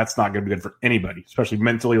 That's not going to be good for anybody, especially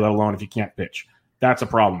mentally, let alone if you can't pitch. That's a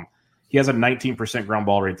problem. He has a 19% ground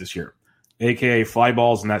ball rate this year, a.k.a. fly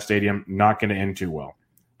balls in that stadium, not going to end too well.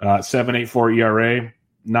 7.84 ERA,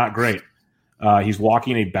 not great. He's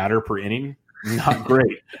walking a batter per inning. Not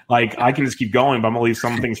great. Like, I can just keep going, but I'm going to leave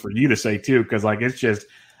some things for you to say too, because like it's just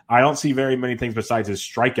I don't see very many things besides his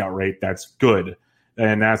strikeout rate that's good,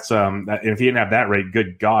 and that's that, if he didn't have that rate,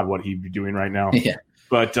 good God, what he'd be doing right now. Yeah.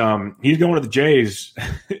 But he's going to the Jays.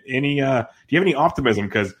 Do you have any optimism?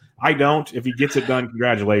 Because I don't. If he gets it done,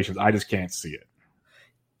 congratulations. I just can't see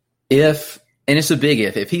it. And it's a big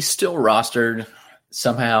if he's still rostered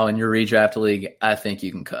somehow in your redraft league, I think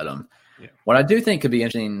you can cut him. Yeah. What I do think could be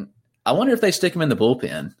interesting, I wonder if they stick him in the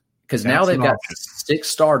bullpen, because now they've got 6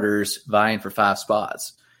 starters vying for 5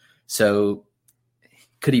 spots. So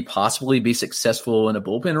could he possibly be successful in a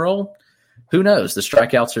bullpen role? Who knows? The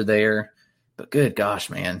strikeouts are there, but good gosh,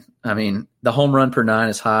 man. I mean, the home run per 9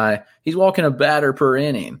 is high. He's walking a batter per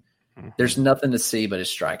inning. There's nothing to see but his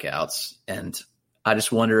strikeouts. And I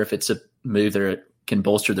just wonder if it's a move that can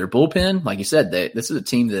bolster their bullpen. Like you said, this is a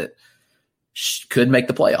team that could make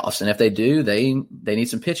the playoffs. And if they do, they need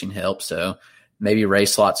some pitching help. So maybe Ray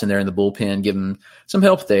slots in there in the bullpen, give him some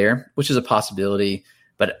help there, which is a possibility.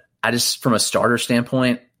 But I just, from a starter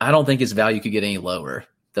standpoint, I don't think his value could get any lower.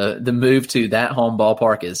 The move to that home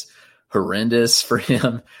ballpark is horrendous for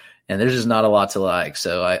him, and there's just not a lot to like.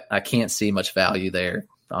 So I can't see much value there,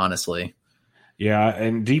 honestly. Yeah,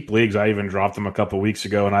 in deep leagues, I even dropped him a couple of weeks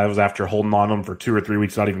ago, and I was after holding on to him for 2 or 3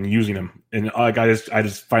 weeks, not even using him. And I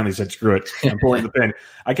just finally said, screw it. I'm pulling the pin.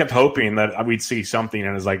 I kept hoping that we'd see something,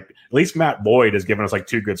 and it's like, at least Matt Boyd has given us like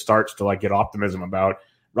 2 good starts to like get optimism about.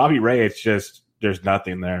 Robbie Ray, it's just, there's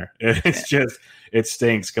nothing there. It's just, it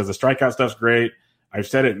stinks because the strikeout stuff's great. I've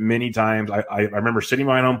said it many times. I remember sitting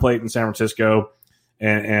behind home plate in San Francisco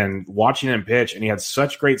and watching him pitch, and he had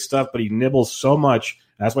such great stuff, but he nibbles so much.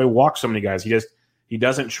 That's why he walks so many guys. He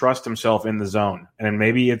doesn't trust himself in the zone. And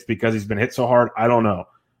maybe it's because he's been hit so hard. I don't know.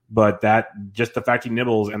 But just the fact he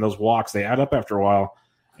nibbles and those walks, they add up after a while.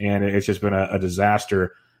 And it's just been a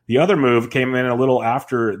disaster. The other move came in a little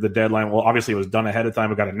after the deadline. Well, obviously it was done ahead of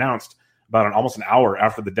time. It got announced about almost an hour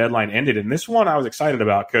after the deadline ended. And this one I was excited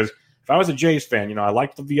about because if I was a Jays fan, I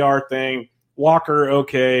liked the VR thing. Walker,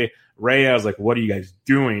 okay. Ray, I was like, what are you guys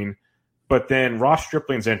doing? But then Ross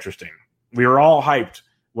Stripling's interesting. We were all hyped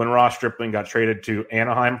when Ross Stripling got traded to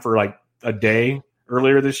Anaheim for like a day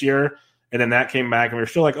earlier this year. And then that came back, and we were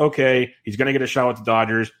still like, okay, he's going to get a shot with the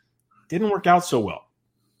Dodgers. Didn't work out so well.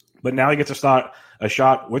 But now he gets a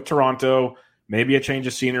shot with Toronto, maybe a change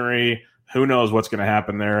of scenery. Who knows what's going to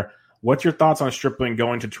happen there. What's your thoughts on Stripling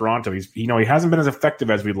going to Toronto? He hasn't been as effective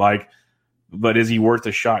as we'd like, but is he worth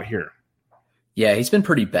a shot here? Yeah, he's been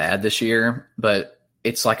pretty bad this year, but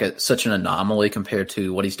it's like such an anomaly compared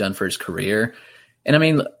to what he's done for his career. And I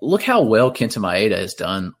mean, look how well Kenta Maeda has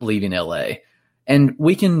done leaving LA. And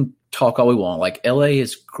we can talk all we want. Like, LA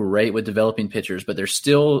is great with developing pitchers, but there's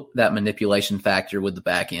still that manipulation factor with the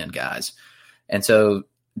back end guys. And so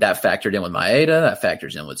that factored in with Maeda, that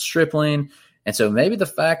factors in with Stripling. And so maybe the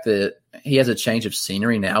fact that he has a change of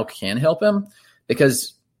scenery now can help him,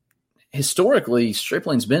 because historically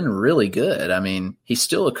Stripling's been really good. I mean, he's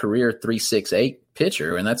still a career 3.68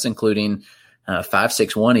 pitcher, and that's including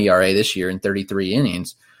 5.61 ERA this year in 33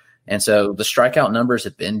 innings. And so the strikeout numbers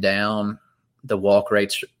have been down, the walk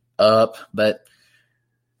rates up, but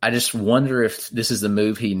I just wonder if this is the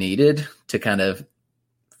move he needed to kind of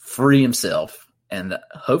free himself, and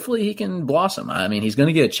hopefully he can blossom. I mean, he's going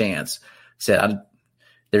to get a chance.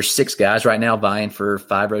 There's 6 guys right now vying for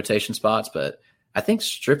 5 rotation spots, but I think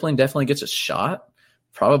Stripling definitely gets a shot,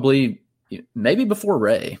 probably maybe before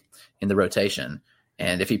Ray in the rotation.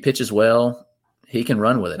 And if he pitches well, he can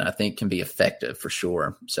run with it, and I think can be effective for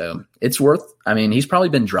sure. So it's worth – I mean, he's probably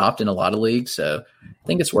been dropped in a lot of leagues, so I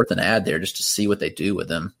think it's worth an ad there just to see what they do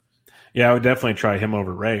with him. Yeah, I would definitely try him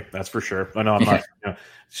over Ray. That's for sure. I know I'm not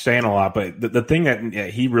saying a lot, but the thing that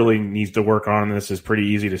he really needs to work on, and this is pretty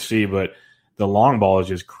easy to see, but the long ball is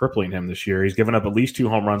just crippling him this year. He's given up at least 2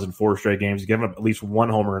 home runs in 4 straight games. He's given up at least 1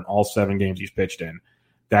 homer in all 7 games he's pitched in.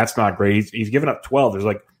 That's not great. He's given up 12. There's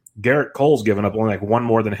like Garrett Cole's given up only like 1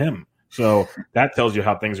 more than him. So that tells you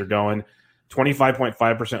how things are going.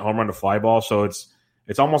 25.5% home run to fly ball. So it's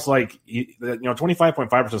almost like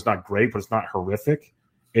 25.5% is not great, but it's not horrific.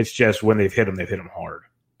 It's just when they've hit him hard,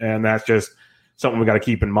 and that's just something we got to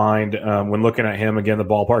keep in mind when looking at him. Again, the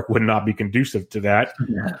ballpark would not be conducive to that.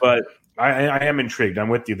 Yeah. But I am intrigued. I'm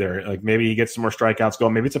with you there. Like maybe he gets some more strikeouts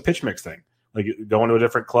going. Maybe it's a pitch mix thing. Like going to a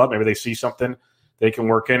different club. Maybe they see something they can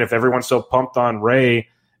work in. If everyone's so pumped on Ray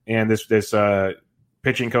and this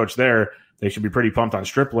pitching coach there, they should be pretty pumped on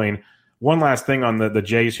Stripling. One last thing on the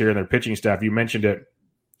Jays here and their pitching staff. You mentioned it.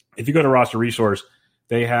 If you go to Roster Resource,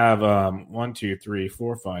 they have 1, 2, 3,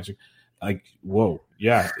 4, 5, 6. Like, whoa.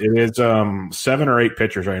 Yeah, it is 7 or 8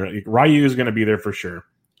 pitchers, right? Ryu is going to be there for sure.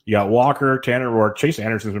 You got Walker, Tanner Rourke, Chase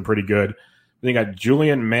Anderson's been pretty good. Then you got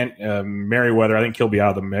Julian Merriweather. I think he'll be out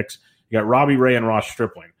of the mix. You got Robbie Ray and Ross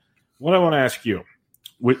Stripling. What I want to ask you,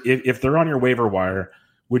 if they're on your waiver wire,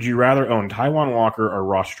 would you rather own Taijuan Walker or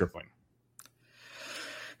Ross Stripling?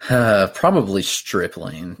 Probably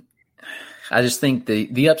Stripling. I just think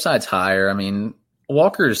the upside's higher. I mean,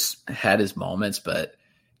 Walker's had his moments, but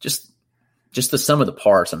just the sum of the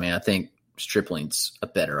parts, I mean, I think Stripling's a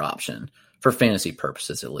better option for fantasy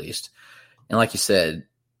purposes, at least. And like you said,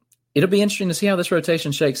 it'll be interesting to see how this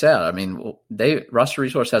rotation shakes out. I mean, Roster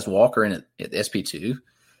Resource has Walker in at SP2.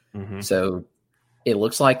 Mm-hmm. So it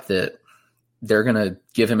looks like that they're going to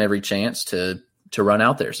give him every chance to run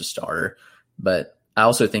out there as a starter. But I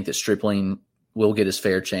also think that Stripling will get his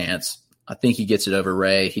fair chance. I think he gets it over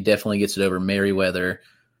Ray. He definitely gets it over Merriweather.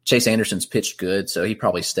 Chase Anderson's pitched good, so he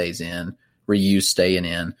probably stays in. Ryu's staying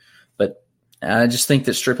in. But I just think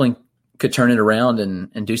that Stripling could turn it around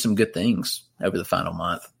and do some good things over the final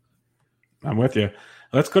month. I'm with you.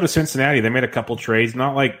 Let's go to Cincinnati. They made a couple trades.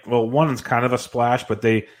 Not like, well, one's kind of a splash, but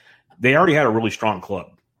they already had a really strong club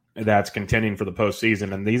that's contending for the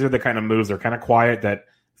postseason. And these are the kind of moves, they're kind of quiet, that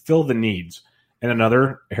fill the needs. And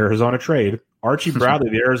another Arizona trade, Archie Bradley,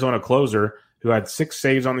 the Arizona closer, who had 6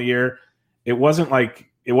 saves on the year. It wasn't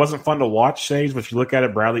fun to watch saves, but if you look at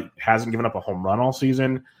it, Bradley hasn't given up a home run all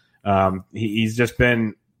season. He's just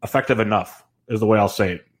been effective enough, is the way I'll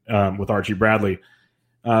say it, with Archie Bradley.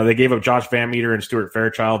 They gave up Josh Van Meter and Stuart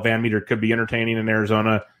Fairchild. Van Meter could be entertaining in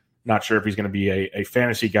Arizona. Not sure if he's going to be a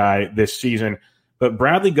fantasy guy this season. But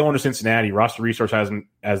Bradley going to Cincinnati, Roster Resource has him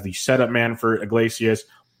as the setup man for Iglesias.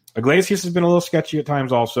 Iglesias has been a little sketchy at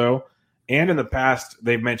times also. And in the past,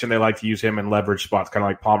 they've mentioned they like to use him in leverage spots, kind of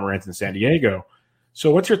like Pomerantz in San Diego.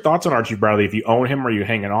 So what's your thoughts on Archie Bradley? If you own him, are you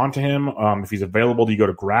hanging on to him? If he's available, do you go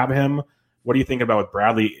to grab him? What do you think about with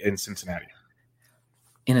Bradley in Cincinnati?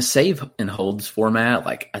 In a save and holds format,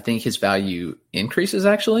 like I think his value increases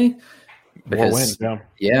actually. Because, more wins, yeah.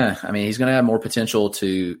 Yeah, I mean, he's going to have more potential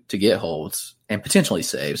to get holds and potentially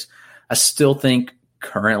saves. I still think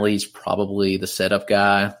currently he's probably the setup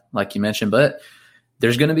guy, like you mentioned, but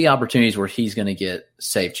there's going to be opportunities where he's going to get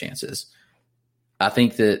save chances. I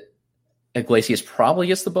think that Iglesias probably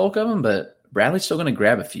gets the bulk of them, but Bradley's still going to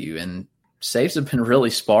grab a few, and saves have been really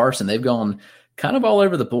sparse, and they've gone kind of all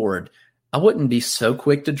over the board. I wouldn't be so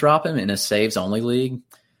quick to drop him in a saves-only league,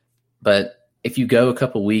 but if you go a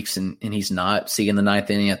couple weeks and he's not seeing the 9th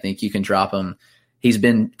inning, I think you can drop him. He's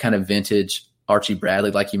been kind of vintage Archie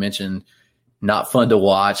Bradley, like you mentioned, not fun to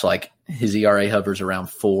watch. Like his ERA hovers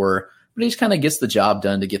around 4, but he just kind of gets the job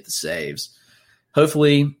done to get the saves.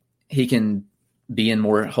 Hopefully he can be in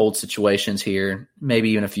more hold situations here,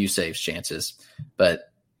 maybe even a few saves chances.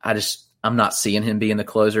 But I'm not seeing him being the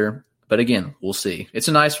closer. But again, we'll see. It's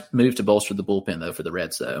a nice move to bolster the bullpen, though, for the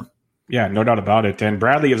Reds, though. Yeah, no doubt about it. And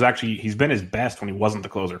Bradley he's been his best when he wasn't the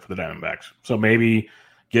closer for the Diamondbacks. So maybe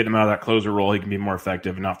getting him out of that closer role, he can be more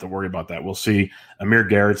effective and not have to worry about that. We'll see. Amir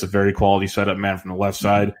Garrett's a very quality setup man from the left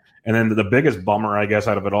side. And then the biggest bummer, I guess,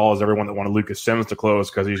 out of it all is everyone that wanted Lucas Sims to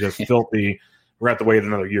close because he's just filthy. We're going to have to wait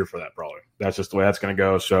another year for that, probably. That's just the way that's going to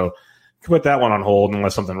go. So put that one on hold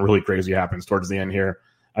unless something really crazy happens towards the end here.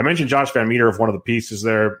 I mentioned Josh Van Meter of one of the pieces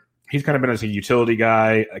there. He's kind of been as a utility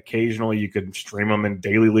guy. Occasionally you could stream him in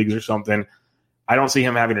daily leagues or something. I don't see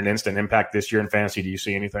him having an instant impact this year in fantasy. Do you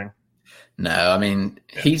see anything? No, I mean,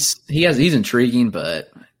 he's intriguing, but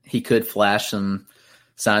he could flash some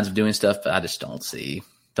signs of doing stuff, but I just don't see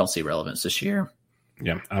relevance this year.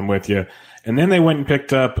 Yeah, I'm with you. And then they went and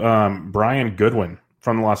picked up Brian Goodwin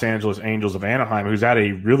from the Los Angeles Angels of Anaheim, who's had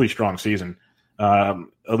a really strong season. At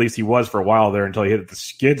least he was for a while there until he hit the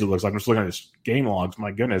skids, it looks like. I'm just looking at his game logs.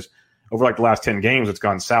 My goodness. Over like the last 10 games, it's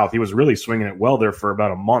gone south. He was really swinging it well there for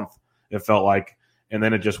about a month, it felt like. And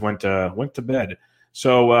then it just went to bed.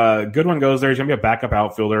 So Goodwin goes there. He's going to be a backup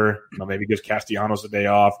outfielder. Maybe gives Castellanos a day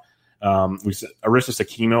off. Aristus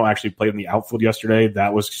Aquino actually played in the outfield yesterday.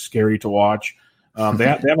 That was scary to watch. They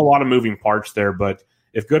have a lot of moving parts there, but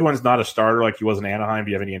if Goodwin's not a starter like he was in Anaheim,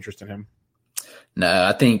 do you have any interest in him? No,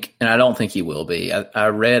 I don't think he will be. I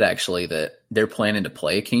read actually that they're planning to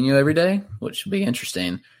play Aquino every day, which would be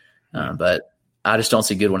interesting. But I just don't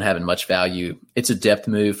see Goodwin having much value. It's a depth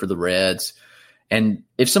move for the Reds. And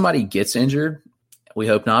if somebody gets injured, we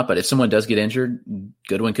hope not, but if someone does get injured,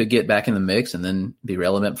 Goodwin could get back in the mix and then be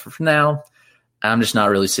relevant. For now, I'm just not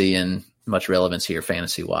really seeing much relevance here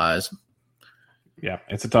fantasy-wise. Yeah,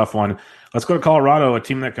 it's a tough one. Let's go to Colorado, a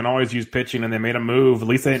team that can always use pitching, and they made a move. At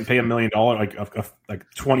least they didn't pay $1 million, like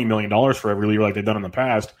 $20 million for every reliever like they've done in the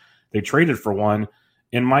past. They traded for one.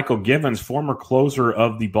 And Michael Givens, former closer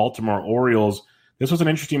of the Baltimore Orioles. This was an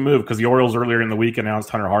interesting move because the Orioles earlier in the week announced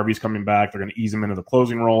Hunter Harvey's coming back. They're going to ease him into the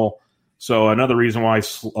closing role. So another reason why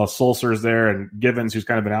Sulcer's there and Givens, who's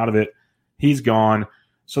kind of been out of it, he's gone.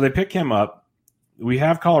 So they pick him up. We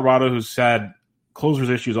have Colorado, who's had closers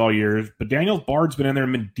issues all year, but Daniel Bard's been in there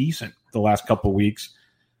and been decent the last couple of weeks.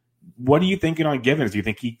 What are you thinking on Givens? Do you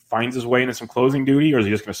think he finds his way into some closing duty, or is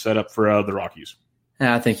he just going to set up for the Rockies?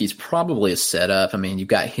 I think he's probably a setup. I mean, you've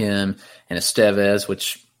got him and Estevez,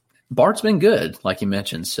 which Bart's been good, like you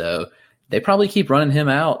mentioned. So they probably keep running him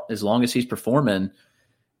out as long as he's performing.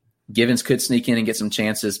 Givens could sneak in and get some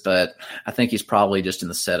chances, but I think he's probably just in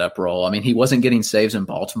the setup role. I mean, he wasn't getting saves in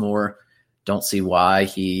Baltimore. Don't see why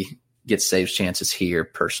he gets saves chances here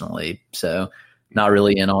personally. So not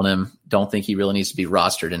really in on him. Don't think he really needs to be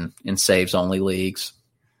rostered in saves-only leagues.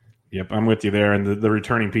 Yep, I'm with you there. And the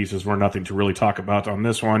returning pieces were nothing to really talk about on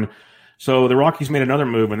this one. So the Rockies made another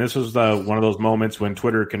move, and this was one of those moments when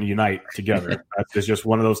Twitter can unite together. It's just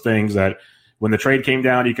one of those things that when the trade came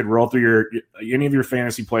down, you could roll through any of your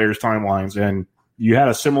fantasy players' timelines, and you had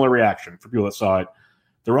a similar reaction for people that saw it.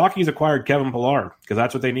 The Rockies acquired Kevin Pillar because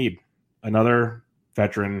that's what they need, another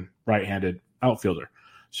veteran right-handed outfielder.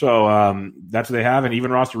 So that's what they have, and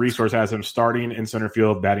even Roster Resource has him starting in center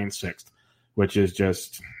field, batting sixth, which is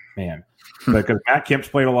just, man. Because Matt Kemp's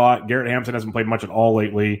played a lot. Garrett Hampson hasn't played much at all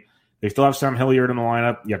lately. They still have Sam Hilliard in the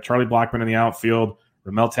lineup. You have Charlie Blackmon in the outfield.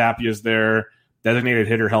 Ramel Tapia's there. Designated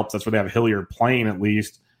hitter helps. That's where they have Hilliard playing at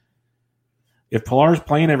least. If Pillar's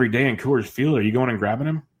playing every day in Coors Field, are you going and grabbing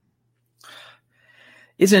him?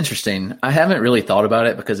 It's interesting. I haven't really thought about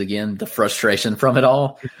it because, again, the frustration from it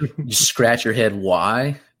all, you scratch your head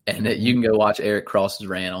why, and you can go watch Eric Cross's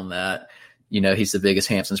rant on that. You know, he's the biggest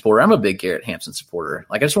Hampson supporter. I'm a big Garrett Hampson supporter.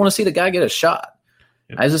 Like, I just want to see the guy get a shot.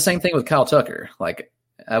 Yep. I was the same thing with Kyle Tucker. Like,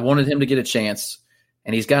 I wanted him to get a chance,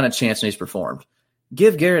 and he's gotten a chance and he's performed.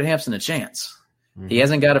 Give Garrett Hampson a chance. Mm-hmm. He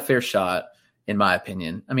hasn't got a fair shot, in my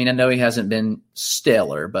opinion. I mean, I know he hasn't been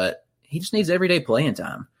stellar, but he just needs everyday playing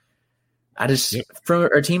time. For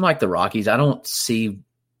a team like the Rockies, I don't see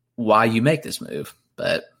why you make this move,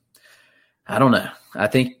 but I don't know. I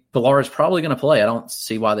think Pillar is probably going to play. I don't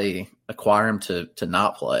see why they acquire him to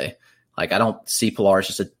not play. Like, I don't see Pillar as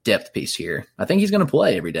just a depth piece here. I think he's going to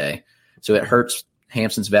play every day. So it hurts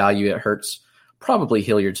Hampson's value. It hurts probably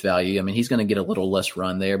Hilliard's value. I mean, he's going to get a little less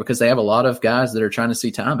run there because they have a lot of guys that are trying to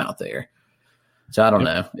see time out there. So I don't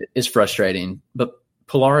know. It's frustrating, but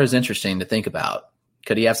Pillar is interesting to think about.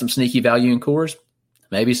 Could he have some sneaky value in Coors?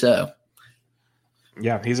 Maybe so.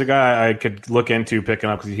 Yeah, he's a guy I could look into picking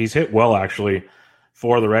up because he's hit well, actually,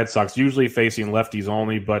 for the Red Sox, usually facing lefties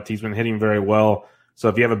only, but he's been hitting very well. So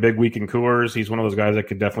if you have a big week in Coors, he's one of those guys that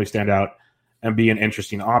could definitely stand out and be an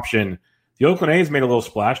interesting option. The Oakland A's made a little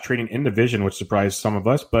splash trading in division, which surprised some of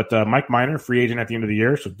us, but Mike Minor, free agent at the end of the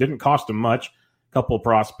year, so it didn't cost him much. A couple of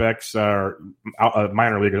prospects, minor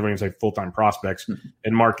leaguers, I wouldn't say full-time prospects,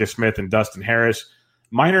 and Marcus Smith and Dustin Harris.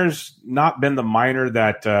 Minor's not been the Minor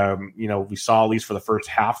that we saw, at least for the first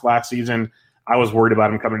half last season. I was worried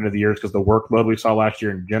about him coming into the year because the workload we saw last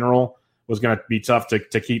year in general was going to be tough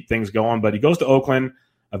to keep things going. But he goes to Oakland,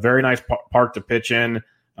 a very nice park to pitch in.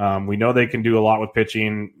 We know they can do a lot with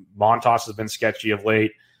pitching. Montas has been sketchy of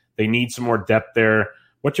late. They need some more depth there.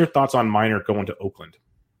 What's your thoughts on Minor going to Oakland?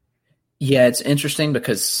 Yeah, it's interesting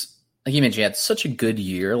because, like you mentioned, he had such a good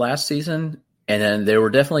year last season, and then there were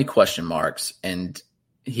definitely question marks, and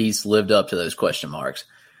he's lived up to those question marks.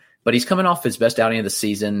 But he's coming off his best outing of the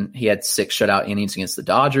season. He had 6 shutout innings against the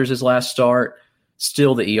Dodgers his last start.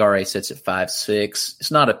 Still, the ERA sits at 5.6.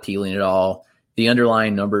 It's not appealing at all. The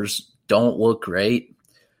underlying numbers don't look great.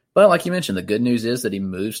 But like you mentioned, the good news is that he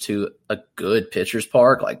moves to a good pitcher's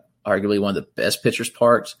park, like arguably one of the best pitcher's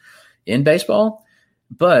parks in baseball.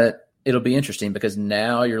 But it'll be interesting because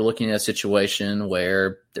now you're looking at a situation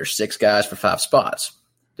where there's 6 guys for 5 spots.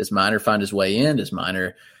 Does Minor find his way in? Does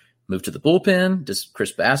Minor move to the bullpen? Does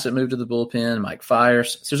Chris Bassett move to the bullpen? Mike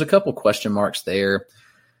Fiers? So there's a couple question marks there.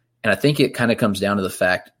 And I think it kind of comes down to the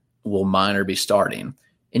fact, will Minor be starting?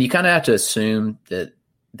 And you kind of have to assume that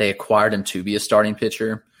they acquired him to be a starting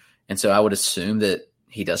pitcher. And so I would assume that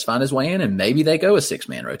he does find his way in, and maybe they go a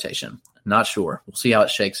 6-man rotation. I'm not sure. We'll see how it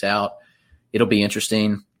shakes out. It'll be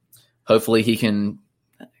interesting. Hopefully he can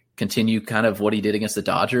continue kind of what he did against the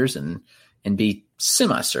Dodgers and and be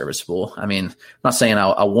semi-serviceable. I mean, I'm not saying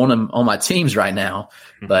I want him on my teams right now,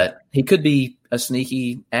 but he could be a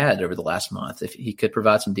sneaky ad over the last month if he could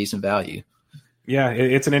provide some decent value. Yeah,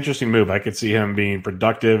 it's an interesting move. I could see him being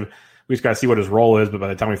productive. We just got to see what his role is, but by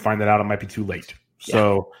the time we find that out, it might be too late.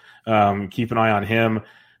 So keep an eye on him. A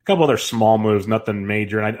couple other small moves, nothing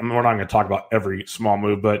major. And we're not going to talk about every small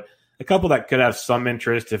move, but a couple that could have some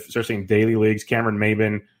interest, especially in daily leagues. Cameron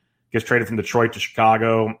Maybin gets traded from Detroit to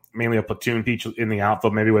Chicago, mainly a platoon piece in the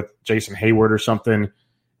outfield, maybe with Jason Hayward or something.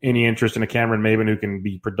 Any interest in a Cameron Maybin who can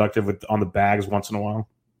be productive on the bags once in a while?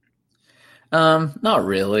 Not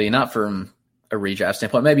really. Not from a redraft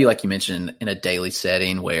standpoint. Maybe like you mentioned in a daily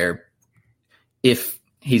setting where if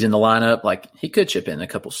he's in the lineup, like he could chip in a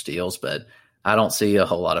couple steals, but I don't see a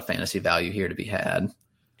whole lot of fantasy value here to be had.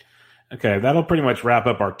 Okay, that'll pretty much wrap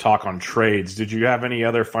up our talk on trades. Did you have any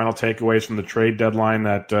other final takeaways from the trade deadline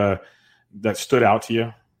that stood out to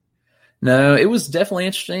you? No, it was definitely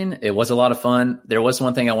interesting. It was a lot of fun. There was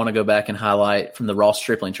one thing I want to go back and highlight from the Ross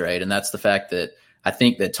Stripling trade, and that's the fact that I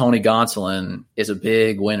think that Tony Gonsolin is a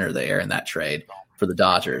big winner there in that trade for the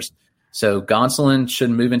Dodgers. So Gonsolin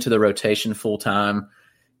should move into the rotation full-time.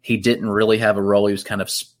 He didn't really have a role. He was kind of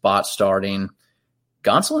spot starting.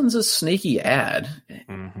 Gonsolin's a sneaky ad.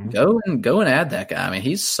 Mm-hmm. Go and add that guy. I mean,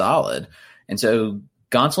 he's solid. And so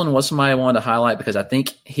Gonsolin was somebody I wanted to highlight because I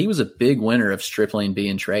think he was a big winner of Stripling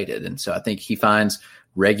being traded. And so I think he finds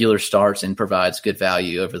regular starts and provides good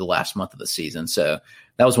value over the last month of the season. So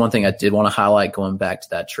that was one thing I did want to highlight going back to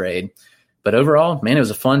that trade. But overall, man, it was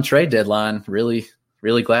a fun trade deadline. Really,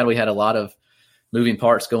 really glad we had a lot of moving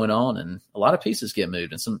parts going on and a lot of pieces get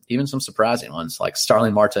moved and even some surprising ones. Like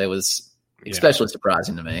Starling Marte was especially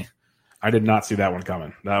surprising to me. I did not see that one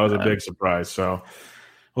coming. That was a big surprise. So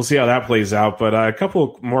we'll see how that plays out. But a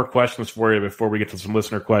couple more questions for you before we get to some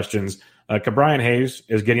listener questions. Brian Hayes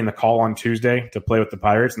is getting the call on Tuesday to play with the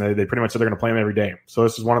Pirates, and they pretty much said they're going to play him every day. So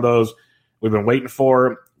this is one of those we've been waiting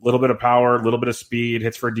for. A little bit of power, a little bit of speed,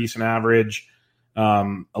 hits for a decent average.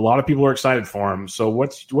 A lot of people are excited for him. So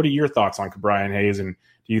what are your thoughts on Brian Hayes, and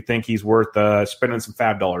do you think he's worth spending some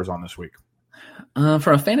fab dollars on this week?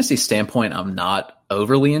 From a fantasy standpoint, I'm not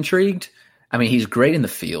overly intrigued. I mean, he's great in the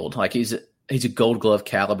field. Like he's a Gold Glove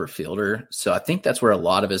caliber fielder. So I think that's where a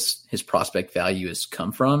lot of his prospect value has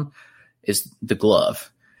come from is the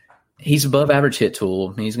glove. He's above average hit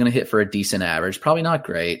tool. He's going to hit for a decent average, probably not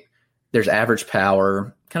great. There's average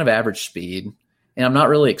power, kind of average speed. And I'm not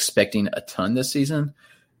really expecting a ton this season.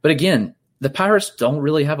 But again, the Pirates don't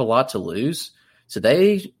really have a lot to lose. So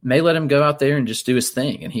they may let him go out there and just do his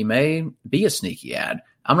thing. And he may be a sneaky ad.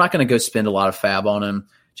 I'm not going to go spend a lot of fab on him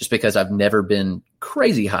just because I've never been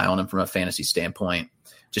crazy high on him from a fantasy standpoint,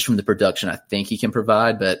 just from the production I think he can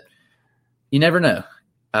provide. But you never know.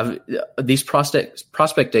 These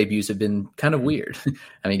prospect debuts have been kind of weird.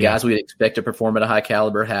 I mean, guys we'd expect to perform at a high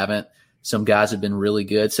caliber haven't. Some guys have been really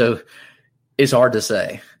good. So it's hard to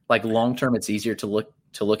say. Like long term, it's easier to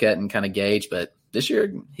look at and kind of gauge. But this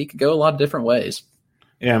year, he could go a lot of different ways.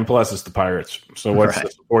 Yeah, and plus it's the Pirates. So what's the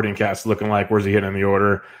supporting cast looking like? Where's he hitting in the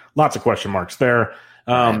order? Lots of question marks there.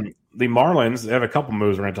 The Marlins, they have a couple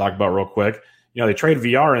moves we're going to talk about real quick. You know, they traded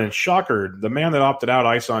VR, and shocker, the man that opted out,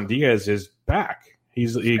 Isan Diaz, is back.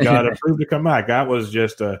 He got approved to come back. That was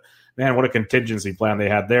just what a contingency plan they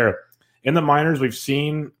had there. In the minors, we've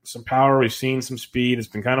seen some power. We've seen some speed. It's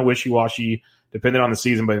been kind of wishy-washy depending on the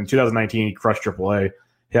season, but in 2019, he crushed AAA.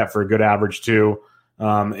 Hit for a good average, too.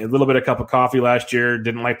 A little bit of cup of coffee last year.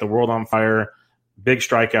 Didn't light the world on fire. Big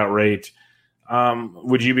strikeout rate.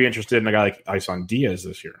 Would you be interested in a guy like Isan Diaz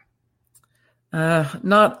this year?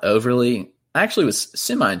 Not overly. I actually was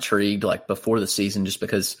semi-intrigued like before the season just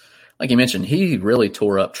because, like you mentioned, he really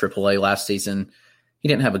tore up AAA last season. He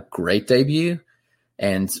didn't have a great debut.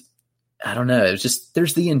 And I don't know. It was just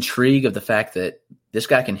there's the intrigue of the fact that this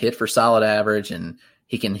guy can hit for solid average and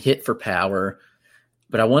he can hit for power.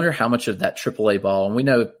 But I wonder how much of that AAA ball, and we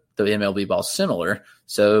know the MLB ball is similar.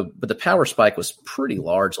 But the power spike was pretty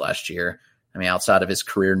large last year. I mean, outside of his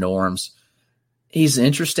career norms, he's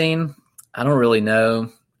interesting. I don't really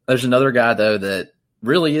know. There's another guy though that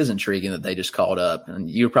really is intriguing that they just called up, and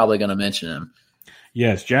you're probably going to mention him.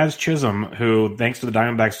 Yes, Jazz Chisholm, who thanks to the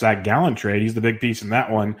Diamondbacks Zach Gallen trade, he's the big piece in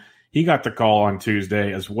that one. He got the call on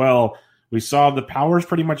Tuesday as well. We saw the power's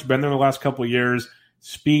pretty much been there the last couple of years.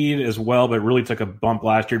 Speed as well, but really took a bump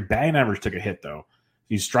last year. Batting average took a hit, though.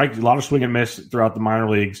 He striked a lot of swing and miss throughout the minor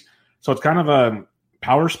leagues. So it's kind of a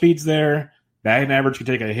power speed's there. Batting average can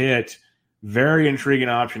take a hit. Very intriguing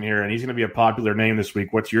option here, and he's going to be a popular name this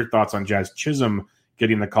week. What's your thoughts on Jazz Chisholm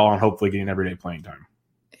getting the call and hopefully getting everyday playing time?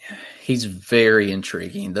 He's very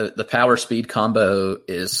intriguing. The power speed combo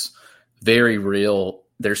is very real.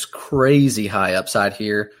 There's crazy high upside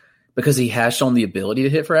here because he has shown the ability to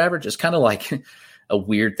hit for average. It's kind of like a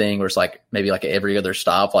weird thing where it's like maybe like every other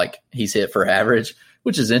stop, like he's hit for average,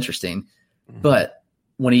 which is interesting. Mm-hmm. But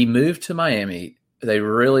when he moved to Miami, they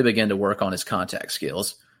really began to work on his contact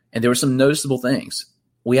skills. And there were some noticeable things.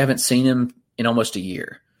 We haven't seen him in almost a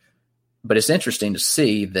year. But it's interesting to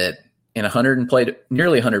see that in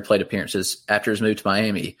nearly 100 plate appearances after his move to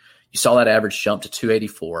Miami, you saw that average jump to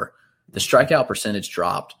 284. The strikeout percentage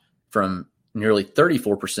dropped from nearly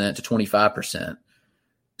 34% to 25%.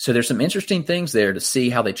 So there's some interesting things there to see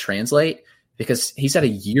how they translate because he's had a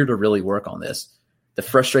year to really work on this. The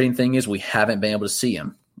frustrating thing is we haven't been able to see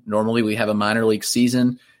him. Normally we have a minor league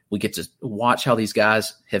season. We get to watch how these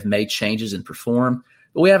guys have made changes and perform,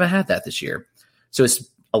 but we haven't had that this year. So it's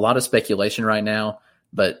a lot of speculation right now,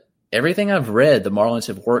 but everything I've read, the Marlins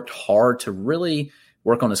have worked hard to really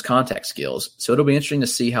work on his contact skills. So it'll be interesting to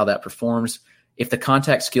see how that performs. If the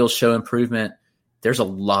contact skills show improvement, there's a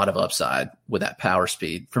lot of upside with that power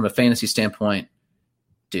speed. From a fantasy standpoint,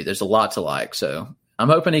 dude, there's a lot to like. So I'm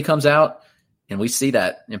hoping he comes out and we see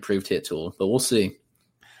that improved hit tool, but we'll see.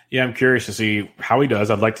 Yeah, I'm curious to see how he does.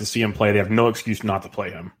 I'd like to see him play. They have no excuse not to play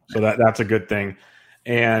him. So that's a good thing.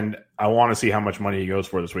 And I want to see how much money he goes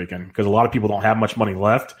for this weekend because a lot of people don't have much money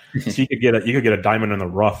left. So you could get a diamond in the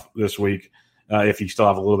rough this week if you still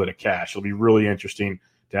have a little bit of cash. It'll be really interesting.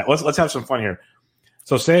 Let's have some fun here.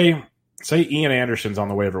 So say Ian Anderson's on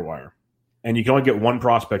the waiver wire, and you can only get one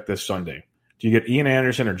prospect this Sunday. Do you get Ian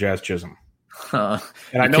Anderson or Jazz Chisholm? And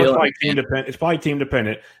I know it's probably team dependent. It's probably team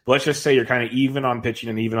dependent. But let's just say you're kind of even on pitching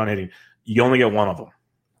and even on hitting. You only get one of them.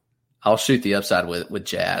 I'll shoot the upside with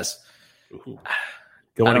Jazz. Ooh.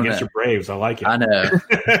 Going against your Braves, I like it. I know.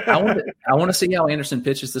 I want to see how Anderson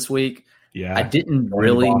pitches this week. Yeah, I didn't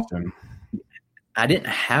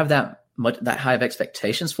have that high of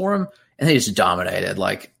expectations for him, and they just dominated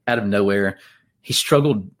like out of nowhere. He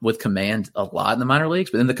struggled with command a lot in the minor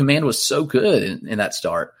leagues, but then the command was so good in that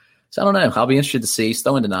start. So I don't know. I'll be interested to see. He's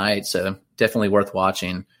throwing tonight, so definitely worth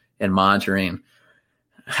watching and monitoring.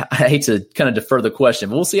 I hate to kind of defer the question,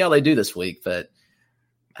 but we'll see how they do this week. But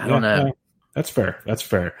I don't know. That's fair. Let's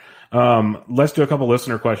do a couple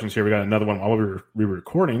listener questions here. We got another one while we were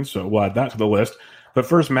recording, so we'll add that to the list. But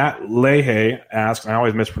first, Matt Leahy asks, I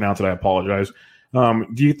always mispronounce it, I apologize. Do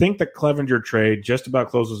you think the Clevenger trade just about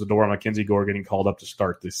closes the door on Mackenzie Gore getting called up to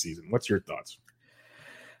start this season? What's your thoughts?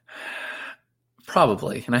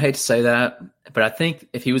 Probably. And I hate to say that, but I think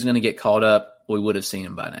if he was going to get called up, we would have seen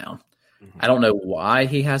him by now. Mm-hmm. I don't know why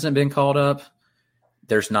he hasn't been called up.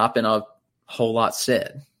 There's not been a whole lot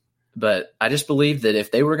said. But I just believe that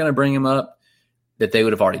if they were going to bring him up, that they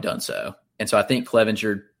would have already done so. And so I think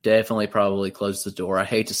Clevenger definitely probably closed the door. I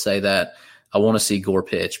hate to say that. I want to see Gore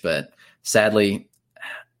pitch, but sadly,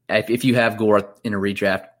 if you have Gore in a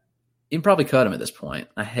redraft, you can probably cut him at this point.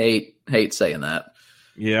 I hate saying that.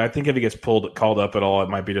 Yeah, I think if he gets called up at all, it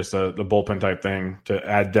might be just the bullpen type thing to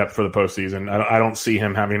add depth for the postseason. I don't see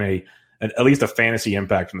him having at least a fantasy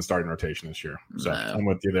impact in the starting rotation this year. So I'm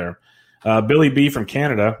with you there. Billy B from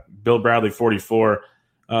Canada, Bill Bradley 44.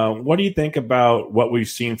 What do you think about what we've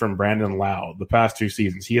seen from Brandon Lau the past two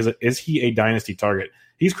seasons? Is he a dynasty target?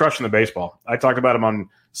 He's crushing the baseball. I talked about him on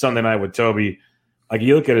Sunday night with Toby. Like,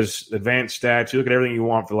 you look at his advanced stats, you look at everything you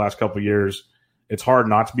want for the last couple of years. It's hard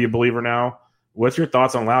not to be a believer now. What's your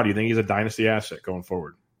thoughts on Lau? Do you think he's a dynasty asset going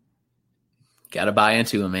forward? Got to buy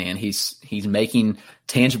into him, man. He's making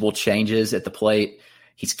tangible changes at the plate.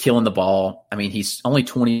 He's killing the ball. I mean, he's only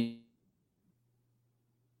 20.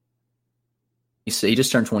 He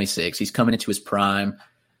just turned 26. He's coming into his prime.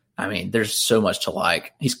 I mean, there's so much to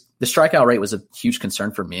like. The strikeout rate was a huge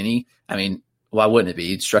concern for many. I mean, why wouldn't it be?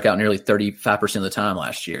 He struck out nearly 35% of the time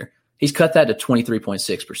last year. He's cut that to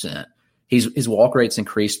 23.6%. His walk rate's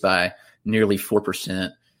increased by nearly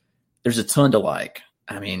 4%. There's a ton to like.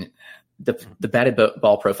 I mean, the batted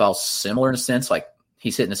ball profile is similar in a sense. Like,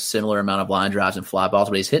 he's hitting a similar amount of line drives and fly balls,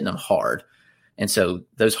 but he's hitting them hard. And so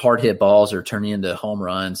those hard hit balls are turning into home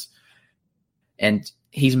runs. And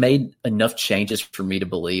he's made enough changes for me to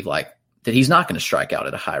believe that he's not going to strike out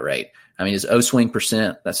at a high rate. I mean, his O-swing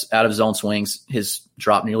percent, that's out of zone swings, has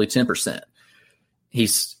dropped nearly 10%.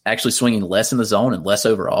 He's actually swinging less in the zone and less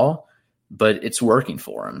overall, but it's working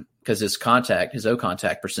for him because his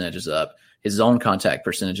O-contact percentage is up. His zone contact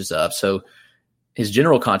percentage is up. So his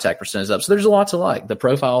general contact percentage is up. So there's a lot to like. The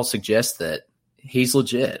profile suggests that he's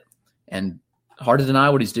legit and hard to deny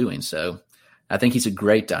what he's doing. So I think he's a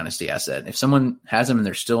great dynasty asset. If someone has him and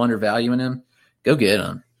they're still undervaluing him, go get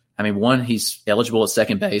him. I mean, one, he's eligible at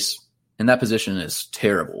second base, and that position is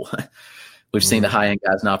terrible. We've seen the high-end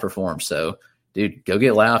guys not perform. So dude, go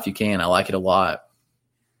get Lau if you can. I like it a lot.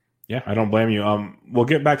 Yeah, I don't blame you. We'll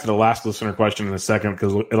get back to the last listener question in a second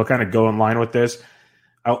because it'll kind of go in line with this.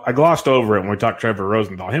 I glossed over it when we talked Trevor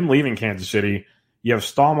Rosenthal. Him leaving Kansas City, you have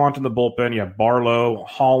Stallmont in the bullpen, you have Barlow,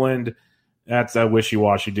 Holland. That's a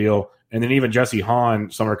wishy-washy deal. And then even Jesse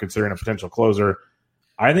Hahn, some are considering a potential closer.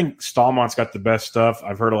 I think Stallmont's got the best stuff.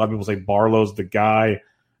 I've heard a lot of people say Barlow's the guy.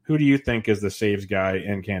 Who do you think is the saves guy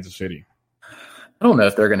in Kansas City? I don't know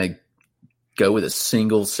if they're going to go with a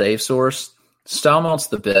single save source. Stallmont's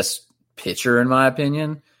the best pitcher, in my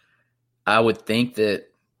opinion. I would think that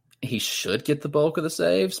he should get the bulk of the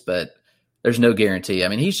saves, but there's no guarantee. I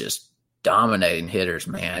mean, he's just dominating hitters,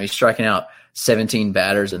 man. He's striking out 17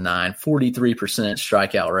 batters a 9, 43%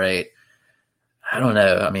 strikeout rate. I don't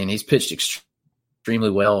know. I mean, he's pitched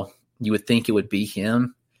extremely well. You would think it would be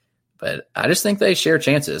him, but I just think they share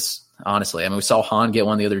chances, honestly. I mean, we saw Hahn get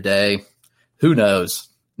one the other day. Who knows?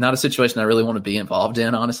 Not a situation I really want to be involved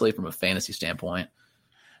in, honestly, from a fantasy standpoint.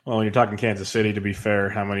 Well, when you're talking Kansas City, to be fair,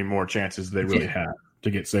 how many more chances do they really have to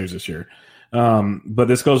get saves this year? But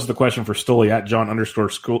this goes to the question for Stully at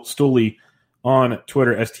John_Stully on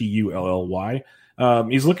Twitter, STULLY.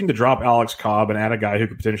 He's looking to drop Alex Cobb and add a guy who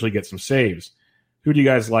could potentially get some saves. Who do you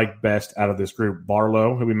guys like best out of this group?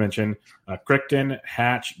 Barlow, who we mentioned, Crichton,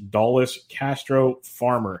 Hatch, Dulles, Castro,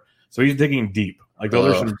 Farmer. So he's digging deep. Like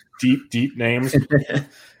those are some deep names.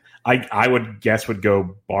 I would guess would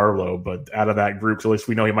go Barlow, but out of that group, at least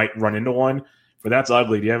we know he might run into one. But that's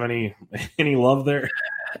ugly. Do you have any love there?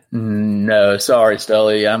 No, sorry,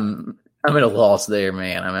 Stully. I'm at a loss there,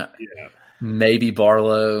 man. Maybe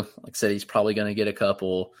Barlow. Like I said, he's probably going to get a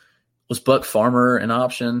couple. Was Buck Farmer an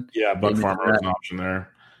option? Yeah, Buck Farmer was an option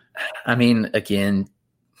there. I mean, again,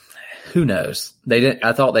 who knows? They didn't.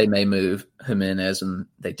 I thought they may move Jimenez, and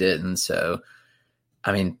they didn't. So,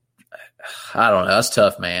 I mean, I don't know. That's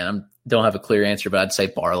tough, man. I don't have a clear answer, but I'd say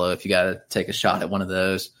Barlow if you got to take a shot at one of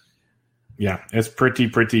those. Yeah, it's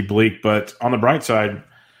pretty bleak. But on the bright side,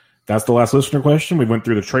 that's the last listener question. We went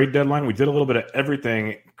through the trade deadline. We did a little bit of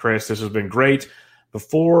everything, Chris. This has been great.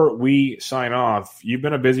 Before we sign off, you've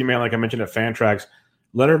been a busy man, like I mentioned, at Fantrax.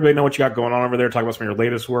 Let everybody know what you got going on over there. Talk about some of your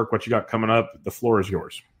latest work, what you got coming up. The floor is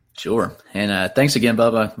yours. Sure. And thanks again,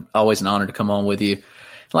 Bubba. Always an honor to come on with you.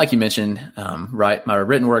 Like you mentioned, my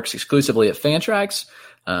written work's exclusively at Fantrax.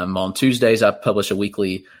 On Tuesdays, I publish a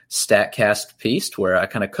weekly StatCast piece where I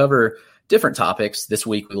kind of cover different topics. This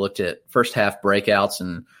week, we looked at first half breakouts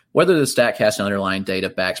and whether the StatCast and underlying data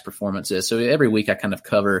backs performances. So every week, I kind of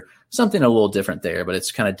cover something a little different there, but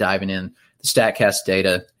it's kind of diving in the StatCast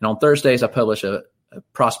data. And on Thursdays, I publish a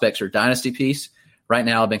prospects or dynasty piece. Right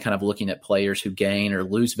now, I've been kind of looking at players who gain or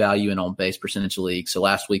lose value in on-base percentage leagues. So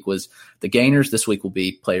last week was the gainers. This week will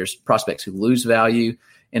be prospects who lose value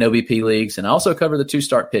in OBP leagues. And I also cover the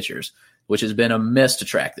two-start pitchers, which has been a mess to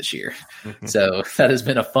track this year. So that has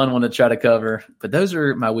been a fun one to try to cover. But those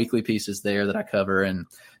are my weekly pieces there that I cover. And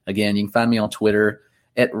again, you can find me on Twitter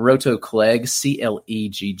at RotoClegg, Clegg,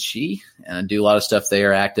 and I do a lot of stuff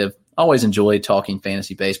there, active. Always enjoy talking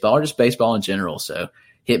fantasy baseball or just baseball in general. So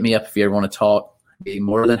hit me up if you ever want to talk. Be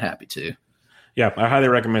more than happy to. Yeah, I highly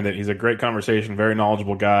recommend it. He's a great conversation, very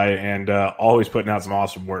knowledgeable guy, and always putting out some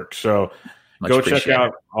awesome work. So go check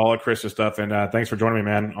out all of Chris's stuff, and thanks for joining me,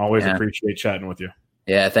 man. Always appreciate chatting with you.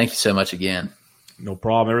 Yeah, thank you so much again. No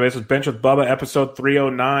problem. Everybody, this is Bench with Bubba, episode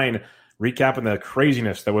 309, recapping the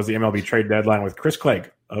craziness that was the MLB trade deadline with Chris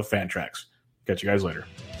Clegg of Fantrax. Catch you guys later.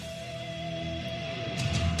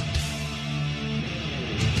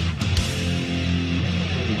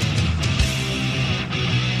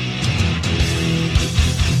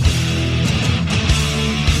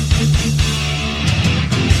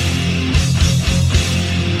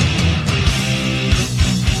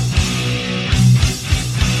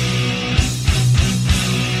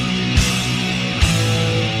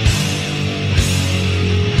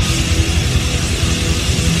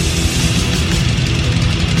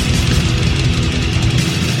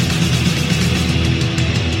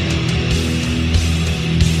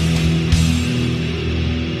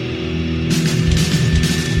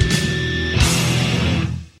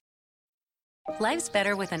 Life's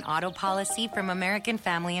better with an auto policy from American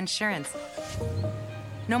Family Insurance.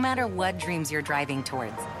 No matter what dreams you're driving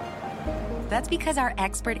towards. That's because our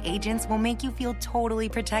expert agents will make you feel totally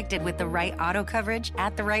protected with the right auto coverage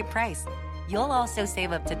at the right price. You'll also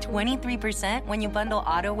save up to 23% when you bundle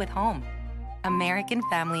auto with home. American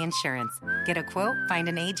Family Insurance. Get a quote, find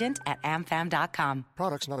an agent at amfam.com.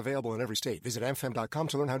 Products not available in every state. Visit amfam.com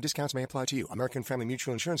to learn how discounts may apply to you. American Family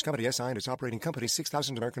Mutual Insurance Company, SI, and its operating company,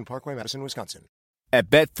 6000 American Parkway, Madison, Wisconsin.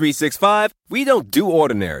 At Bet365, we don't do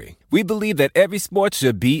ordinary. We believe that every sport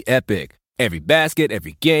should be epic. Every basket,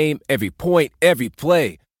 every game, every point, every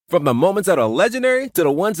play. From the moments that are legendary to the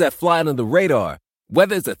ones that fly under the radar.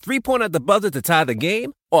 Whether it's a three-pointer at the buzzer to tie the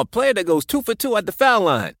game or a player that goes 2 for 2 at the foul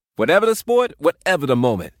line. Whatever the sport, whatever the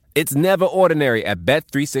moment. It's never ordinary at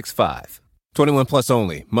Bet365. 21 plus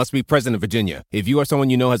only. Must be present in Virginia. If you or someone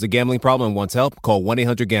you know has a gambling problem and wants help, call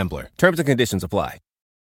 1-800-GAMBLER. Terms and conditions apply.